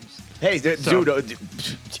Brian Adams. Hey, So- dude,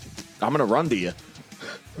 I'm gonna run to you.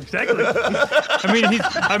 Exactly. I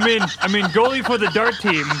mean, goalie for the dart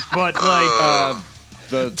team, but like,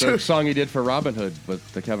 The song he did for Robin Hood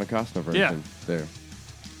with the Kevin Costner version. Yeah. There.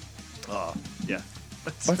 Oh, yeah.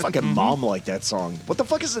 My fucking mom liked that song. What the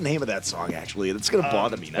fuck is the name of that song, actually? It's gonna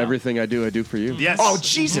bother me now. Everything I do for you. Yes. Oh,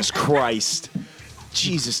 Jesus Christ.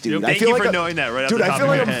 Jesus, dude. Thank I feel you like for I'm- knowing that right off Dude, the top I feel of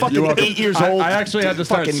like your I'm head. fucking You're welcome. 8 years old. I actually had to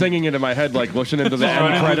start fucking- singing it in my head, like listening to the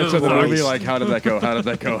end credits of the Christ. movie. Like, how did that go? How did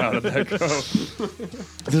that go? How did that go?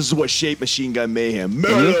 This is what shaped Machine Gun Mayhem.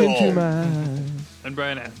 Look into Metal. my eyes. and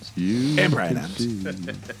Brian Adams You And Brian Adams. see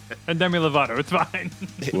and Demi Lovato. It's fine.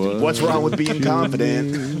 What's wrong with being you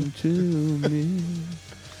confident? do to me.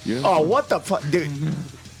 You're Oh, what the fuck, dude?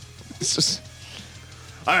 It's just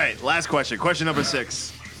All right, last question. Question number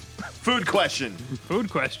 6. Food question. Food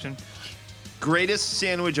question. Greatest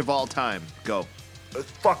sandwich of all time. Go.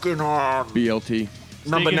 fucking BLT.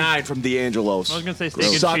 number Steak and- 9 from D'Angelo's. I was gonna say steak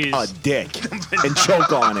and Suck cheese. a dick and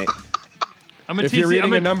choke on it. I'm a If you're TC eating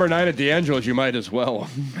I'm a a, number 9 at D'Angelo's, you might as well.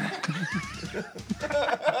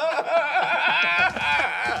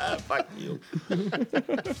 Fuck you.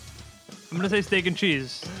 I'm gonna say steak and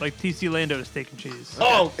cheese, like TC Lando's steak and cheese.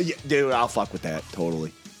 Oh, yeah, dude, I'll fuck with that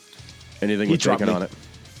totally. Anything He with dropped bacon me. on it.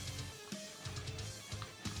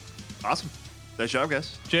 Awesome. Nice job,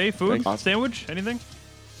 guys. Jay, food, Thanks. sandwich, anything?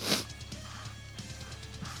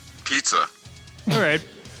 Pizza. All right.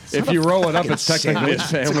 If you roll it up, it's fucking technically a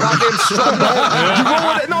sandwich. sandwich. Goddamn Stromboli. You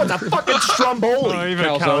roll it? No, it's a fucking Stromboli. Or even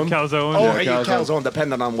Calzone. a calzone. Oh, Yeah, yeah, calzone. calzone,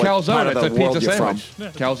 depending on what part Calzone, of it's the a world pizza you're sandwich. from.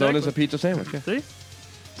 Yeah, Calzone is a exactly. pizza sandwich. Yeah. See?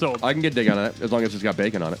 Sold. I can get dig on it as long as it's got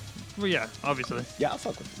bacon on it. Well, yeah, obviously. Yeah, I'll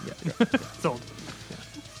fuck with it. Yeah. Sold.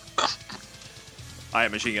 I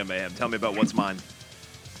am Machine Gun Mayhem. Tell me about what's mine.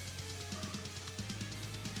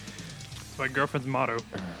 My girlfriend's motto.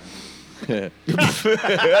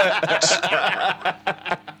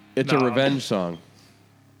 It's a revenge song.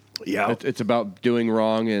 Yeah. It's about doing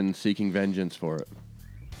wrong and seeking vengeance for it.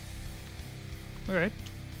 All right.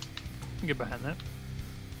 I can get behind that.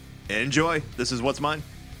 Enjoy. This is what's mine.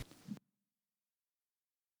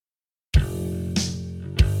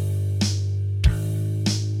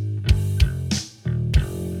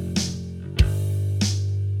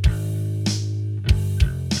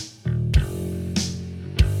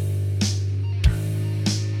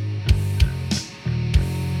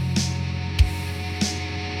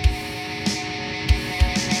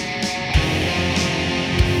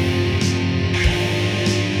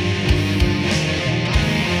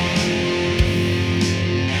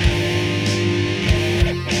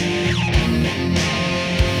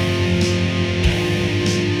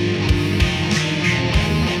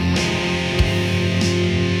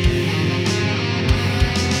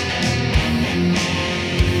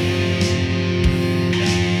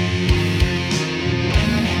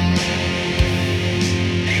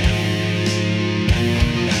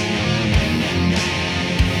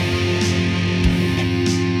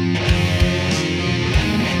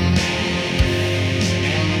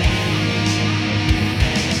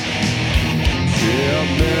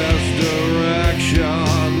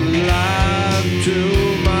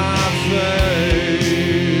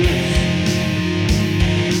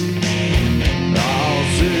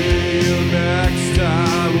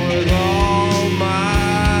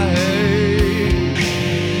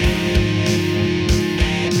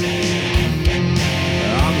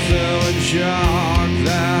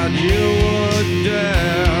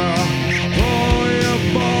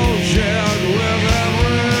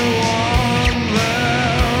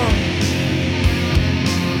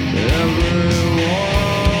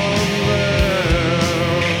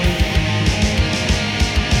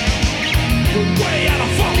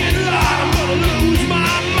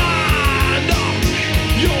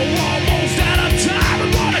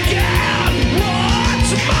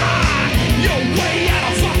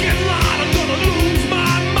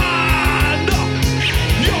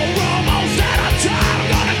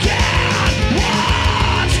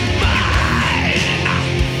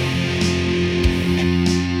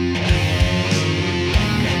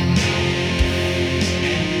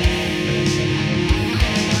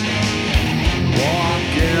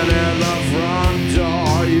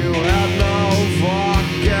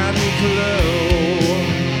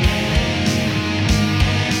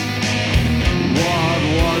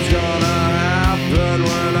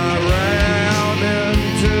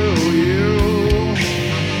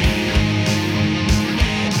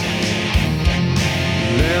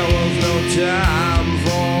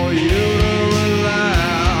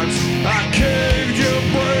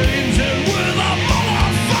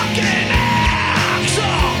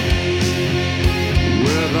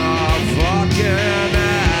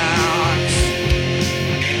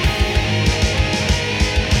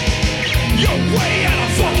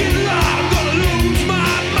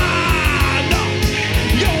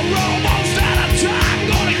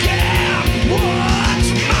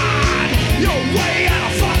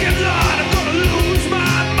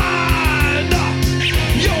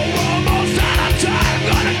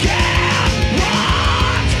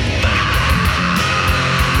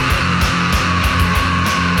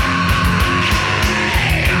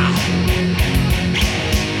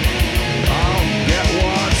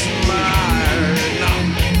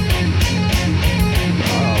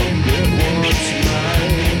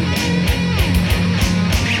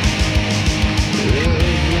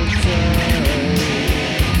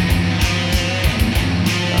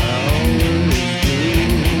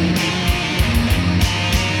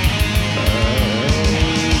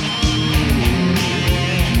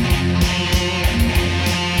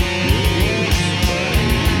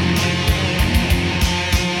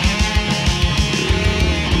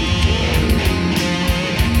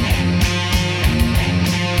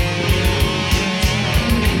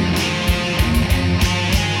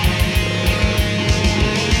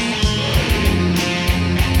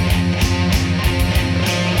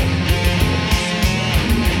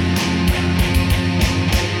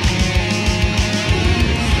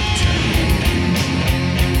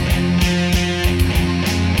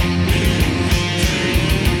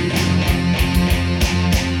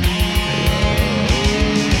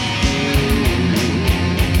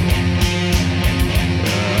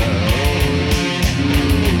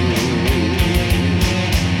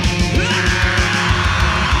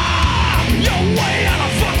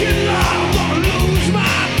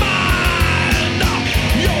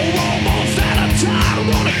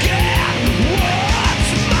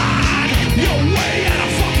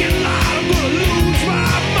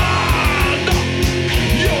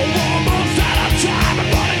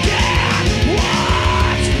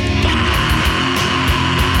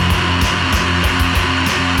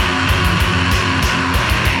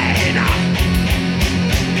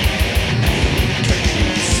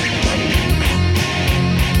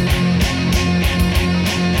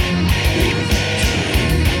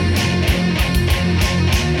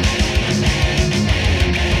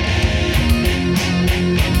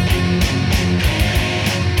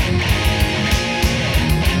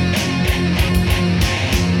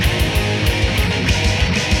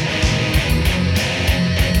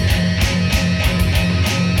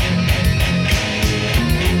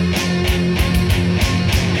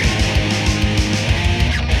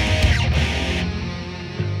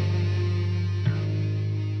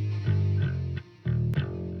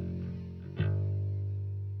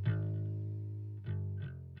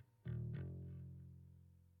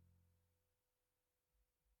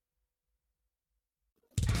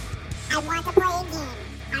 I want to play a game.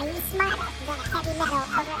 Are you smarter than a heavy metal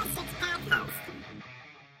over a six-pack host?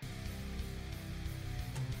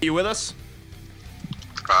 You with us?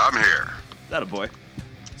 I'm here. That a boy.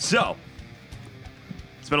 So,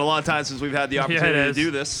 it's been a long time since we've had the opportunity to is.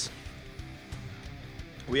 do this.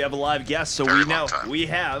 We have a live guest, so Very we long now time. we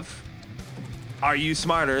have. Are you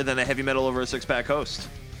smarter than a heavy metal over a six-pack host?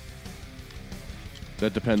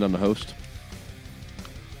 That depends on the host.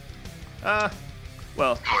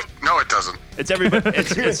 Well, No, it doesn't. it's everybody.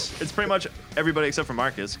 It's pretty much everybody except for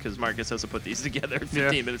Marcus, because Marcus has to put these together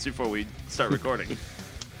 15 minutes before we start recording.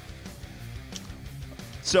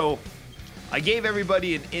 So, I gave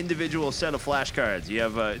everybody an individual set of flashcards. You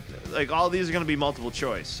have like all these are going to be multiple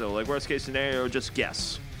choice. So, like worst case scenario, just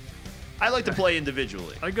guess. I like to play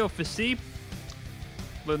individually. I go for C.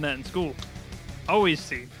 Learned that in school. Always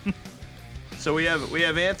C. So we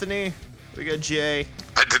have Anthony, we got Jay.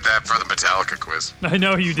 I did that for the Metallica quiz. I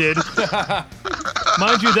know you did.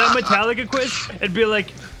 Mind you, that Metallica quiz, it'd be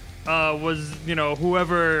like, was,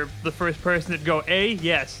 whoever the first person that'd go A,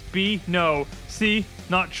 yes, B, no, C,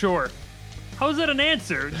 not sure. How's that an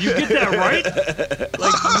answer? You get that right?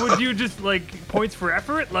 Like, would you just, like, points for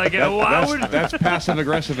effort? Like, why would... That's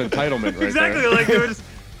passive-aggressive entitlement right Exactly, there. like, it was...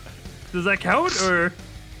 Does that count, or...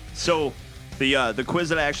 So the quiz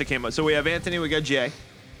that I actually came up. So we have Anthony, we got Jay.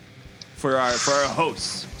 For our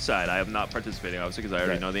hosts side, I am not participating obviously because I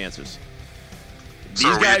already know the answers. So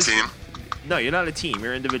are we a team? No, you're not a team.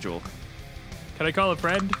 You're individual. Can I call a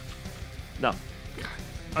friend? No.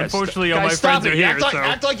 Unfortunately, all Guys, my stop friends are it. here,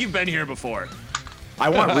 Act so... like you've been here before. I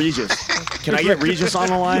want Regis. Can I get Regis on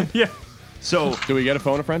the line? Yeah. So Do we get a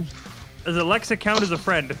phone a friend? Does Alexa count as a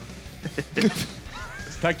friend?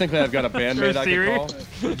 Technically, I've got a bandmate I Siri? can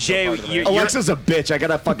call. Jay, Alexa's a bitch. I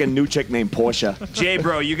got a fucking new chick named Portia. Jay,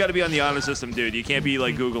 bro, you got to be on the honor system, dude. You can't be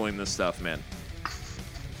like Googling this stuff, man.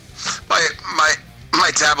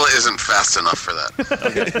 My tablet isn't fast enough for that.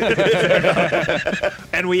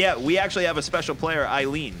 And we actually have a special player,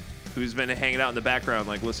 Eileen, who's been hanging out in the background,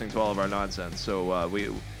 like listening to all of our nonsense. So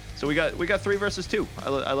we got 3 versus 2.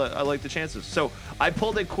 I like the chances. So I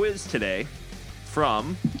pulled a quiz today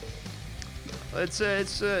from. It's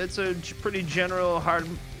a pretty general hard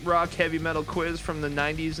rock heavy metal quiz from the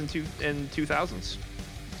 90s and 2000s.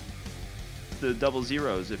 The double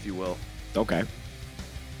zeros, if you will. Okay.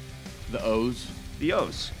 The O's. The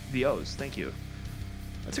O's. Thank you.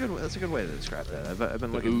 That's a good way to describe that. I've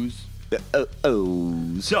been The looking. Ooze.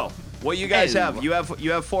 So, what you guys have? You have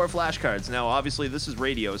 4 flashcards. Now, obviously, this is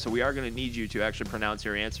radio, so we are going to need you to actually pronounce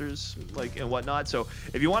your answers, like and whatnot. So,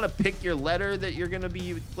 if you want to pick your letter that you're going to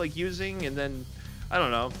be like using, and then I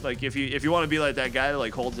don't know, like if you want to be like that guy that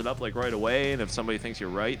like holds it up like right away, and if somebody thinks you're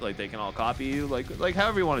right, like they can all copy you, like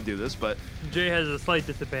however you want to do this. But Jay has a slight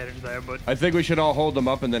disadvantage there, but... I think we should all hold them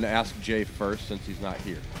up and then ask Jay first since he's not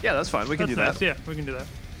here. yeah, that's fine. We can That's do nice. that. Yeah, we can do that.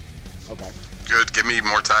 Okay. Good. Give me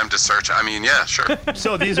more time to search. I mean, yeah, sure.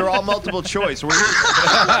 So these are all multiple choice.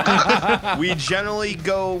 We generally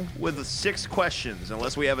go with 6 questions.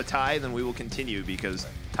 Unless we have a tie, then we will continue because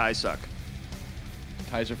ties suck.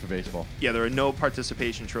 Ties are for baseball. Yeah, there are no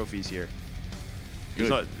participation trophies here.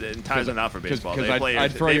 Good. And ties are not for baseball. Because They play.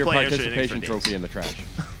 I'd throw they your play extra innings for participation days. trophy in the trash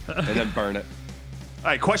and then burn it. All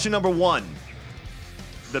right, question number 1.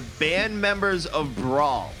 The band members of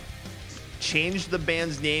Brawl changed the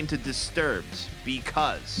band's name to Disturbed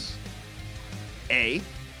because A,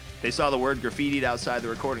 they saw the word graffitied outside the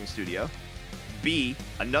recording studio. B,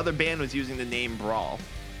 another band was using the name Brawl.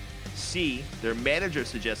 C, their manager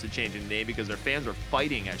suggested changing the name because their fans were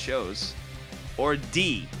fighting at shows. Or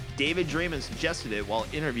D, David Draymond suggested it while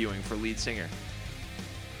interviewing for lead singer.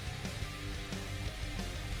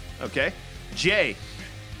 Okay. Jay,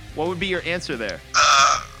 what would be your answer there?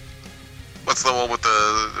 What's the one with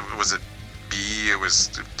the? Was it B? It was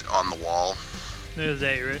on the wall. There's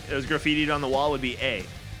A, right? It was graffitied on the wall would be A.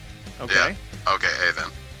 Okay. Yeah. Okay. A then.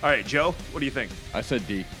 All right, Joe, what do you think? I said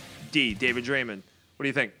D. D, David Draymond. What do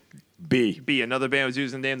you think? B. B, another band was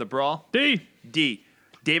using the name The Brawl. D. D,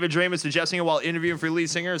 David Draymond suggesting it while interviewing for lead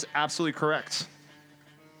singer is absolutely correct.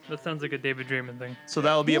 That sounds like a David Draymond thing. So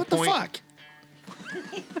that will be What a point the fuck?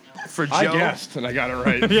 for Joe. I guessed and I got it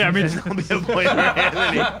right. Yeah, I mean, That'll be a point for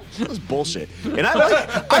Anthony. That was bullshit. And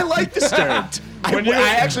I like Disturbed.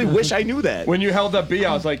 I actually wish I knew that. When you held up B,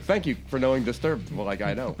 I was like, "Thank you for knowing Disturbed." Well, like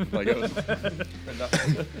I know. Like it was.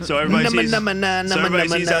 So everybody sees, so Numma, everybody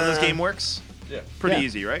sees how this numma. game works? Yeah. Pretty Yeah.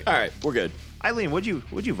 easy, right? All right, we're good. Eileen, what'd you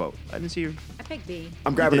vote? I didn't see you. I picked B.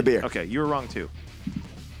 I'm grabbing a beer. Okay, you were wrong too.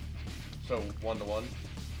 So 1-1.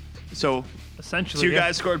 So essentially, 2 yeah.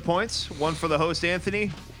 guys scored points. 1 for the host,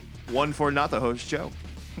 Anthony. 1 for not the host, Joe.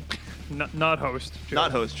 Not host. Joe.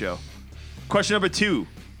 Not host, Joe. Question number 2.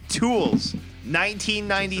 Tool's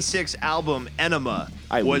 1996 album Enema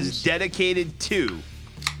I was lose. dedicated to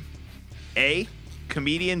A.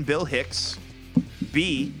 Comedian Bill Hicks,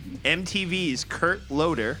 B. MTV's Kurt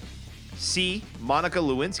Loder, C. Monica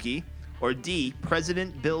Lewinsky, or D.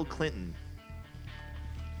 President Bill Clinton.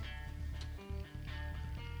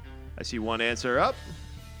 I see one answer up.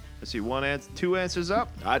 I see two answers up.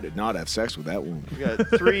 I did not have sex with that woman. We got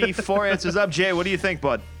 3, 4 answers up. Jay, what do you think,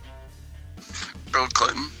 bud? Bill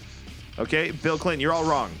Clinton. Okay, Bill Clinton, you're all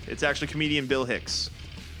wrong. It's actually comedian Bill Hicks.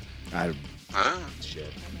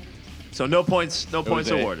 Shit. So no points A.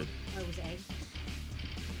 awarded. Oh, it was A.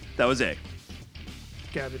 That was A.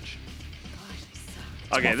 Cabbage.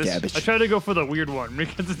 Okay, this Cabbage. I try to go for the weird one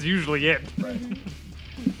because it's usually it.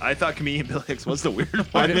 I thought comedian Bill Hicks was the weird one.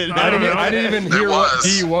 I didn't even It hear what was.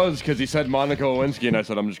 D was because he said Monica Lewinsky, and I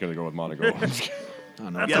said I'm just gonna go with Monica Lewinsky. I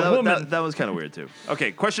don't know. That's Yeah, a woman. that was kind of weird too.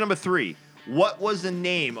 Okay, question number 3. What was the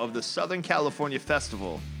name of the Southern California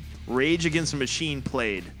festival Rage Against the Machine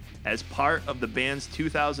played as part of the band's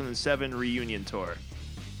 2007 reunion tour?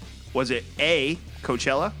 Was it A,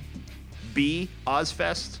 Coachella, B,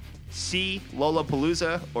 Ozfest, C,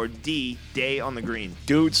 Lollapalooza, or D, Day on the Green?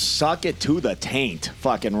 Dude, suck it to the taint.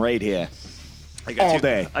 Fucking right here. I got All two,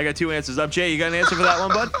 day. I got 2 answers up. Jay, you got an answer for that one,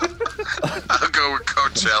 bud? I'll go with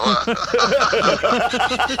Coachella.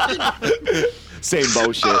 Same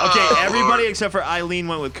bullshit. Okay, everybody except for Eileen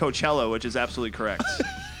went with Coachella, which is absolutely correct.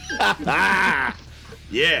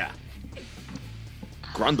 Yeah.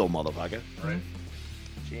 Grundle, motherfucker.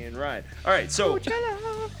 Jay and Ryan. All right, so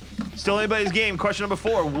still anybody's game. Question number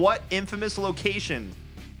 4. What infamous location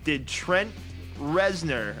did Trent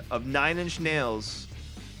Reznor of Nine Inch Nails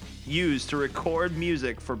use to record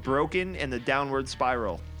music for Broken and the Downward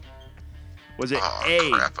Spiral? Was it Oh,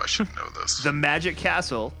 A, crap. I should know this. the Magic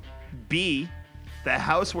Castle, B, the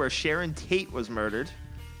house where Sharon Tate was murdered,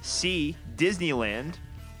 C, Disneyland,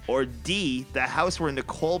 or D, the house where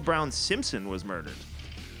Nicole Brown Simpson was murdered?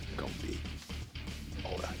 Go B.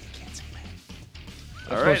 Hold on, you can't say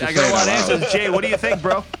that. All right, supposed to I got say a lot of it out loud. answers. Jay, what do you think,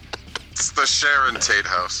 bro? It's the Sharon Tate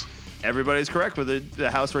house. Everybody's correct with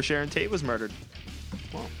the house where Sharon Tate was murdered.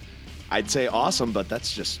 I'd say awesome, but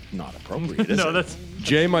that's just not appropriate, is No, it? that's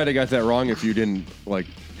Jay might have got that wrong if you didn't like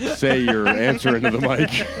say your answer into the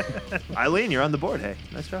mic. Eileen, you're on the board. Hey,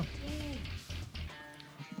 nice job.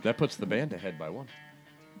 That puts the band ahead by 1.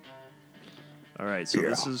 All right, so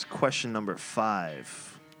this is question number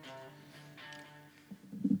 5.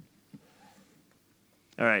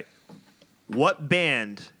 All right. What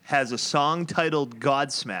band has a song titled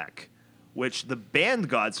Godsmack, which the band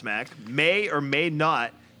Godsmack may or may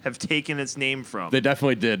not have taken its name from? They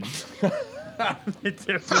definitely did. it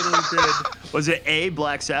definitely did. Was it A,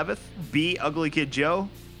 Black Sabbath, B, Ugly Kid Joe,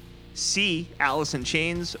 C, Alice in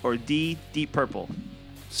Chains, or D, Deep Purple?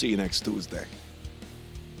 See you next Tuesday.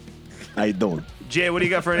 How you doing? Jay, what do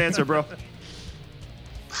you got for an answer, bro?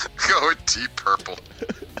 Go with Deep Purple.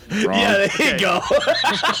 Wrong. there you go.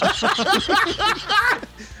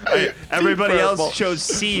 Everybody Purple. else chose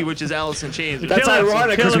C, which is Alice in Chains. That's Killing-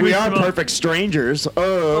 ironic because killing we me, are Smoke. perfect strangers.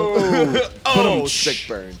 Oh, sick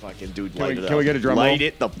burn. Fucking dude, light it can up. we get a drum Light roll?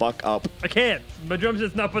 it the fuck up. I can't. My drum's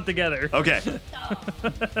just not put together. Okay,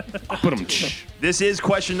 Put them. this is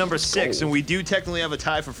question number 6, and we do technically have a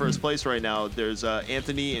tie for first place right now. There's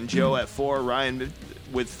Anthony and Joe at 4, Ryan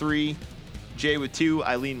with 3, Jay with 2,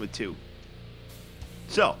 Eileen with 2.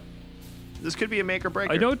 So, this could be a make or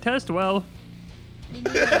break. I don't test well. All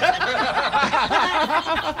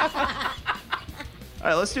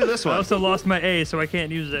right, let's do this I one. also lost my A, so I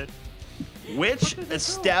can't use it. Which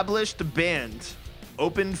established band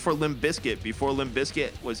opened for Limp Bizkit before Limp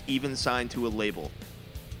Bizkit was even signed to a label?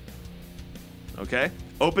 Okay?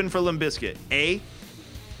 Open for Limp Bizkit. A,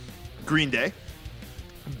 Green Day.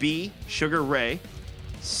 B, Sugar Ray.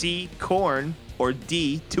 C, Korn. Or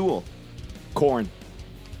D, Tool. Corn.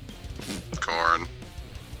 Corn.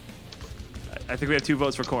 I think we have 2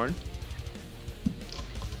 votes for Korn.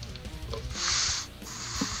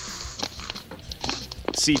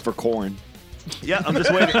 C for corn. Yeah, I'm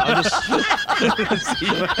just waiting.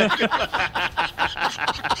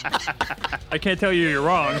 I can't tell you you're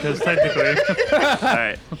wrong, because technically. All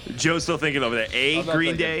right. Joe's still thinking over there. A,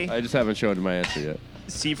 Green Day. I just haven't showed my answer yet.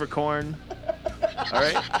 C for Korn. All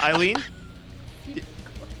right. Eileen?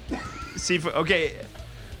 C for... Okay.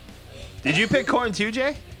 Did you pick Korn too,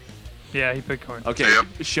 Jay? Yeah, he picked corn. Okay.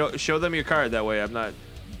 Yep. Show them your card. That way I'm not...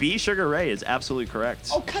 B, Sugar Ray is absolutely correct.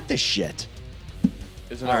 Oh, cut this shit.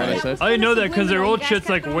 Isn't that what I said? I didn't know that because their Subliminal, old you guys shit's kept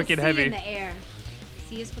like throwing wicked C heavy. in the air.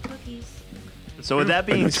 C is for cookies. So with that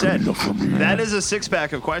being said, that is a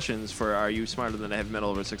 6-pack of questions for Are You Smarter Than a Heavy Metal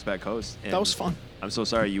Over 6-Pack host? And That was fun. I'm so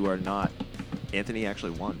sorry you are not. Anthony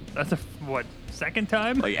actually won. That's a what? Second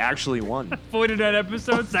time? Like, actually won. 49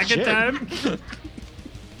 episodes, second Shit. time.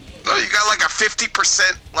 No, you got like a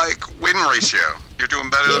 50% like win ratio. You're doing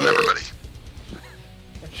better than everybody.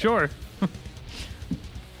 Sure.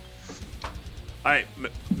 All right,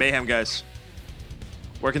 Mayhem guys.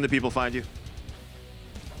 Where can the people find you?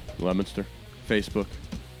 Leominster, Facebook,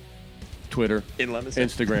 Twitter, In Leominster.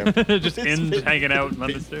 Instagram. Just hanging out in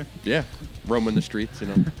Leominster. Yeah, roaming the streets, you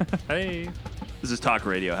know. Hey. This is talk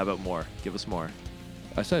radio. How about more? Give us more.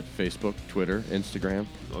 I said Facebook, Twitter, Instagram,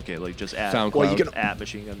 Okay, like just at SoundCloud. Well, you can- at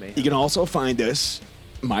Machine Gun Mayhem. You can also find us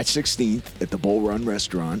March 16th at the Bull Run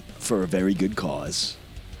Restaurant for a very good cause.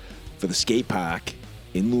 For the skate park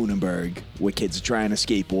in Lunenburg, where kids are trying to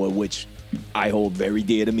skateboard, which I hold very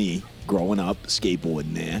dear to me growing up,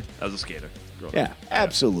 skateboarding there. I was a skater. growing Yeah, up.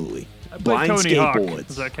 absolutely. I played Blind Tony Hawk. skateboards.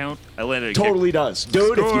 Does that count? I landed a Totally does.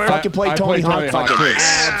 Dude, if you Score. fucking play I Tony play Hawk, Tony Hawk fucking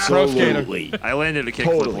too. Pro skater. absolutely. I landed a kickflip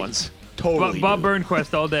Totally. once. Totally. Bob dude.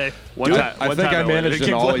 Burnquest all day. One I time, I one think time I landed a managed an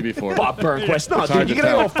kickflip. ollie before. Bob Burnquest. No, It's hard dude, to you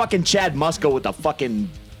gotta tell. go fucking Chad Muska with the fucking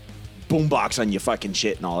boombox on your fucking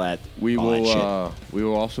shit and all that. We all that shit.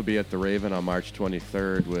 will also be at the Raven on March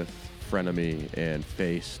 23rd with Frenemy and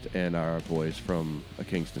Faced and our boys from A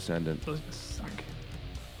King's Descendant. Those suck.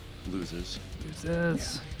 Losers.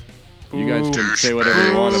 Jesus. You guys Ooh. can say whatever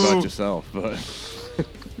you want Ooh. about yourself, but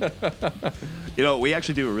You know, we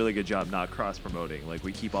actually do a really good job not cross-promoting. Like,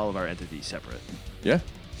 we keep all of our entities separate. yeah.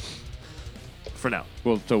 For now.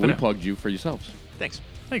 Well, so we now. plugged you for yourselves. Thanks.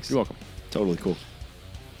 Thanks. You're welcome. Totally cool.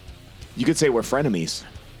 You could say we're frenemies.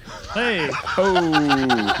 Hey.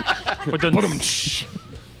 Oh, But then,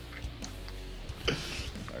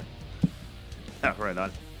 Oh, right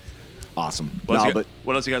on. Awesome. What, else No, you, but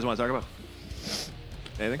what else you guys want to talk about?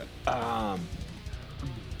 Anything?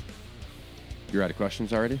 you're out of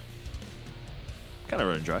questions already? Kind of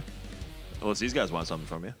running dry. Unless these guys want something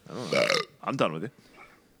from you. I don't know. I'm done with you.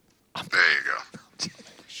 There you go.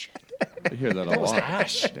 I hear that a was lot.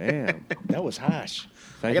 harsh. Damn. that was harsh.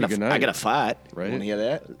 Thank you. Good night. I got a fight. Right? Want to hear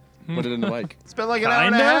that? Put it in the mic. It's been like an hour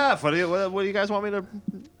and a Kinda? half. What do you guys want me to...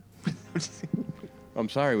 I'm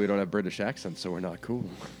sorry we don't have British accents, so we're not cool.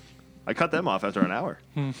 I cut them off after an hour.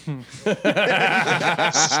 This is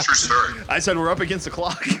a true story. I said we're up against the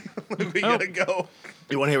clock. We gotta go.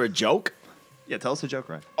 You want to hear a joke? Yeah, tell us a joke,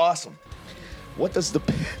 Ryan. Awesome. What does the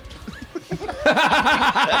doesn't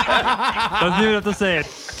even have to say it.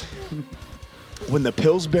 when the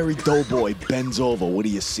Pillsbury Doughboy bends over? What do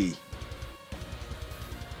you see?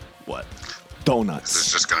 What? This Donuts.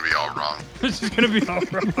 is just gonna be all wrong. This is gonna be all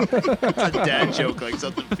wrong. It's a dad joke, like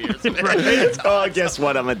something fierce. Right? Oh, guess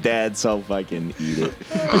what? I'm a dad, so fucking eat it.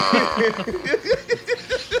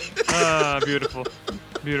 Beautiful.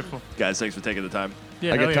 Beautiful. Guys, thanks for taking the time.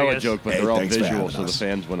 Yeah, I hell can yeah, tell a guys. joke, but Hey, they're all thanks for visual, having so the us.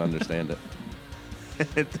 fans wouldn't understand it.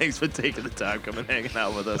 Thanks for taking the time coming hanging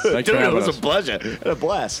out with us. Thanks Dude, for it having was us. a pleasure. I had a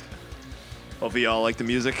blast. Hopefully y'all like the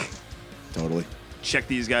music. Totally. Check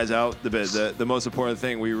these guys out. The most important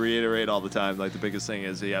thing we reiterate all the time, like the biggest thing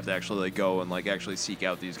is you have to actually like go and like actually seek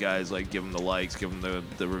out these guys, like give them the likes, give them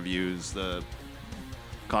the reviews, the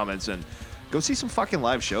comments, and go see some fucking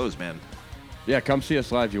live shows, man. Yeah, come see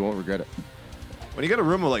us live. You won't regret it. When you got a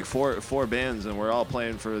room of like four bands and we're all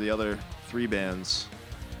playing for the other 3 bands.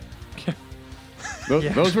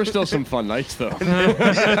 Those were still some fun nights, though.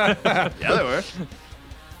 Yeah, they were.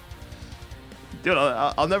 Dude,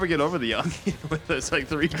 I'll never get over the young. There's like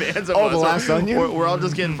 3 bands of Oh, us. The Last Onion? We're all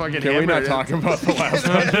just getting fucking Can we not hammered. talk about the last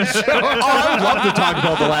one? Oh, I would love to talk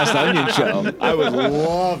about The Last Onion Show. I would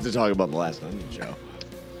love to talk about The Last Onion Show.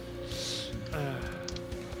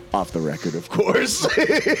 Off the record, of course. All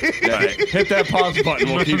right. Hit that pause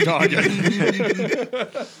button. We'll keep talking. All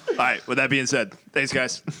right, with that being said, thanks,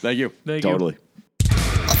 guys. Thank you. Thank you. Totally.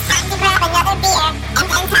 It's time to grab another beer and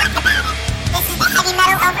then talk about it. This is the Heavy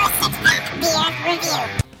Metal Over a 6-Pack Beer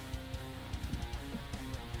Review.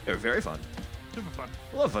 They were very fun. Super fun.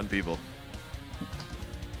 I love fun people.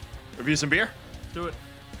 Review some beer? Let's do it.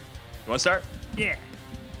 You want to start? Yeah.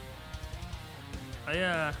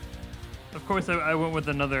 Of course, I went with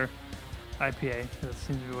another IPA. That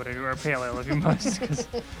seems to be what I do, or pale ale if you must.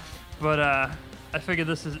 But I figured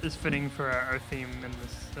this is fitting for our theme in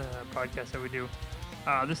this podcast that we do.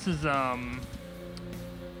 This is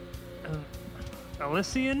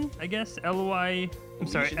Elysian, I guess. L-Y. I'm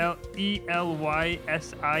sorry. Elylsian.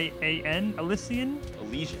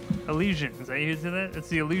 Elysian. Elysian. Is that how you say that? It's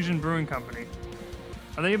the Elysian Brewing Company.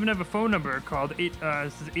 They even have a phone number called this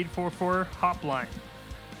is 844 Hopline.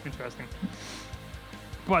 Interesting.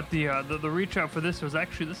 But the reach out for this was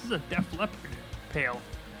actually, this is a Def Leppard pail,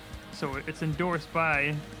 so it's endorsed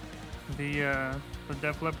by the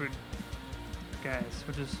Def Leppard guys,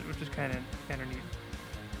 which is kind of neat.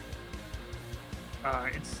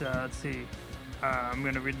 It's let's see. I'm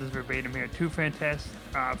gonna read this verbatim here. Two fantastic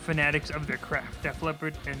fanatics of their craft, Def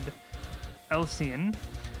Leppard and Elcian,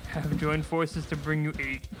 have joined forces to bring you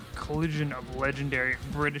a collision of legendary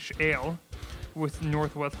British ale with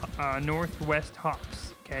Northwest hops.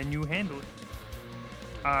 Can you handle it?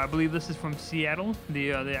 I believe this is from Seattle,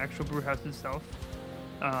 the actual brew house itself,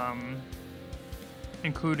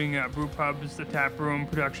 including brew pubs, the tap room,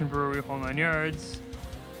 production brewery, whole 9 yards.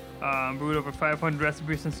 Brewed over 500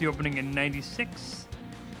 recipes since the opening in '96,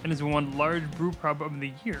 and has won large brew pub of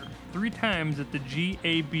the year 3 times at the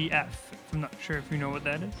GABF. I'm not sure if you know what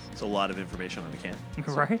that is. It's a lot of information on the can.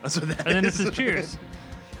 Right? That's what that and then is. it says cheers.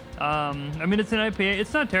 I mean, it's an IPA.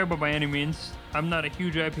 It's not terrible by any means. I'm not a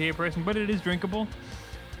huge IPA person, but it is drinkable.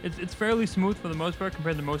 It's fairly smooth for the most part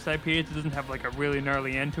compared to most IPAs. It doesn't have like a really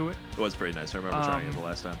gnarly end to it. It was pretty nice. I remember trying it the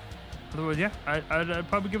last time. Otherwise, yeah, I'd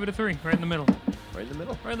probably give it a 3, right in the middle. Right in the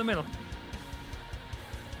middle. Right in the middle.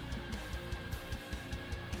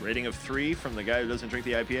 Rating of 3 from the guy who doesn't drink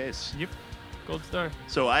the IPAs. Yep. Gold star.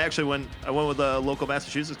 So I went with a local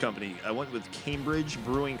Massachusetts company. I went with Cambridge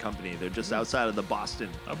Brewing Company. They're just outside of the Boston.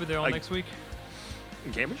 I'll be there all next week.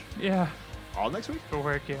 In Cambridge? Yeah. All next week? For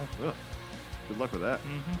work, yeah. Ugh. Good luck with that.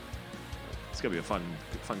 Mm-hmm. It's gonna be a fun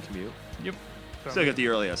commute. Yep. Still got the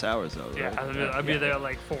earliest hours though. Yeah, right? I'll be there at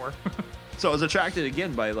like 4. So I was attracted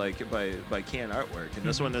again by can artwork, and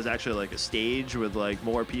this one is actually like a stage with like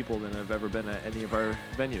more people than have ever been at any of our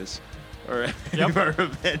venues or any of our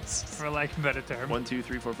events. For lack of a better term. 1, 2,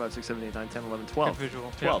 3, 4, 5, 6, 7, 8, 9, 10, 11, 12. Good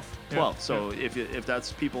visual. 12. Yeah. 12. Yeah. So if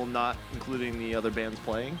that's people not including the other bands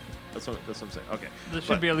playing, that's what I'm saying. Okay. There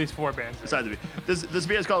should be at least 4 bands. Besides the this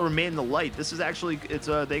beer is called Remain in the Light. This is actually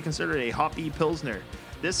they consider it a hoppy pilsner.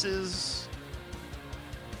 This is,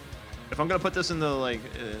 if I'm gonna put this into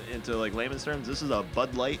layman's terms, this is a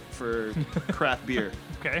Bud Light for craft beer.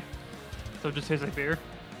 Okay. So it just tastes like beer?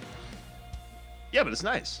 Yeah, but it's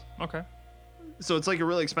nice. Okay. So it's like a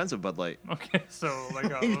really expensive Bud Light. Okay, so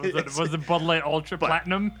like was it Bud Light Ultra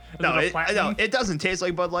Platinum? No, it doesn't taste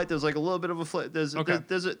like Bud Light. There's like a little bit of a there's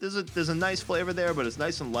a nice flavor there, but it's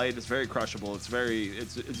nice and light. It's very crushable. It's very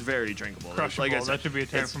drinkable. Crushable. Like I said, that should be a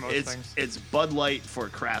term for most things. It's Bud Light for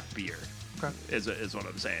craft beer. Okay. Is what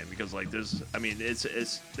I'm saying, because like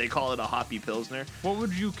it's they call it a hoppy pilsner. What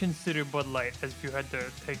would you consider Bud Light as if you had to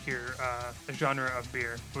take your genre of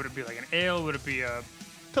beer? Would it be like an ale? Would it be a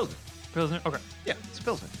Pilsner. Pilsner? Okay. Yeah, it's a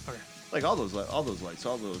pilsner. Okay. Like all those lights,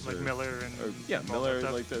 all those like are, Miller and yeah, all Miller.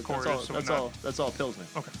 that stuff, Like Coors, that's all pilsner.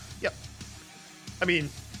 Okay. Yep. I mean,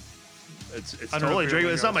 it's I know totally what beer drinkable.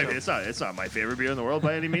 we It's go, not it's not my favorite beer in the world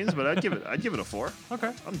by any means, but I'd give it a 4.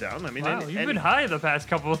 Okay. I'm down. I mean, Wow, you've been high the past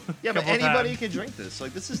couple. Yeah, but couple anybody times. can drink this.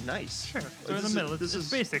 Like, this is nice. Sure. Like, So in the middle.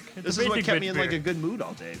 It's basic. It's This a is what basic kept bitch me in beer. like a good mood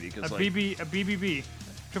all day because a like BBB,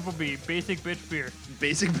 triple B, basic bitch beer.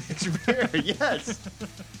 basic bitch beer. Yes.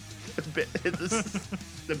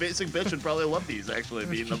 The basic bitch would probably love these actually,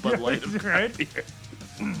 being the Bud Light of Right? beer.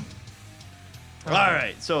 All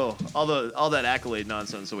right, so all that accolade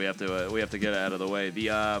nonsense, so we have to get out of the way.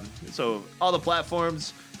 So all the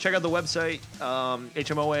platforms. Check out the website,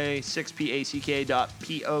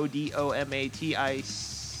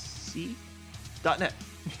 hmoa6pack.podomatic.net.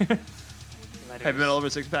 Heavy Metal Over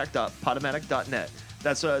Six Pack.podomatic.net.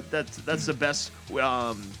 That's the best.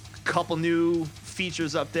 Couple new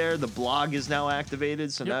features up there. The blog is now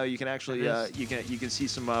activated, so now you can actually you can see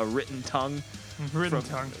some written tongue. Written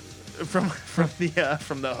tongue. From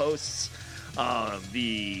the hosts.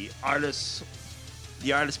 The artist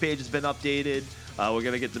page has been updated. We're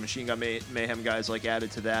gonna get the Machine Gun Mayhem guys like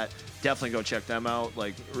added to that. Definitely go check them out.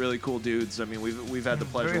 Like, really cool dudes. I mean, we've had the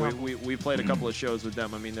pleasure. We played a couple of shows with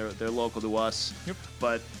them. I mean, they're local to us. Yep.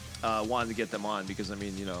 But wanted to get them on because I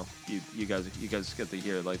mean, you know, you guys get to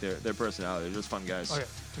hear like their personality. They're just fun guys. Oh yeah,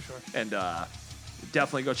 for sure. And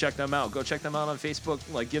definitely go check them out. Go check them out on Facebook.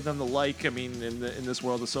 Like, give them the like. I mean, in this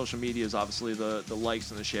world of social media, is obviously the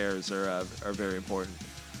likes and the shares are very important.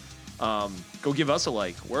 Go give us a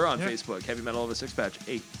like. We're on Facebook. Heavy Metal Over Six Pack.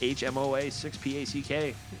 HMOA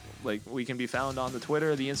 6PACK. Like, we can be found on the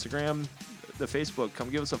Twitter, the Instagram, the Facebook.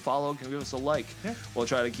 Come give us a follow. Come give us a like. Yeah. We'll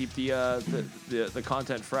try to keep the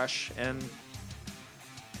content fresh, and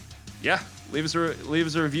yeah, leave us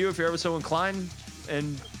a review if you're ever so inclined,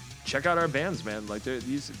 and check out our bands, man. Like,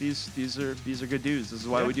 these are good dudes. This is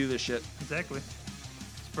why we do this shit. Exactly.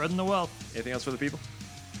 Spreading the wealth. Anything else for the people?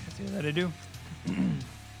 See that I do.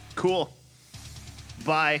 Cool.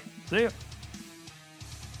 Bye. See ya.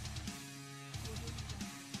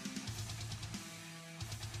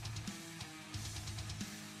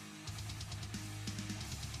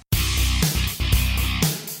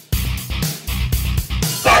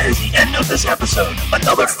 out this episode.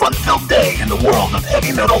 Another fun-filled day in the world of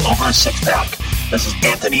heavy metal over a six-pack. This is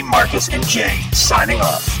Anthony, Marcus, and Jay signing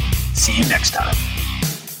off. See you next time.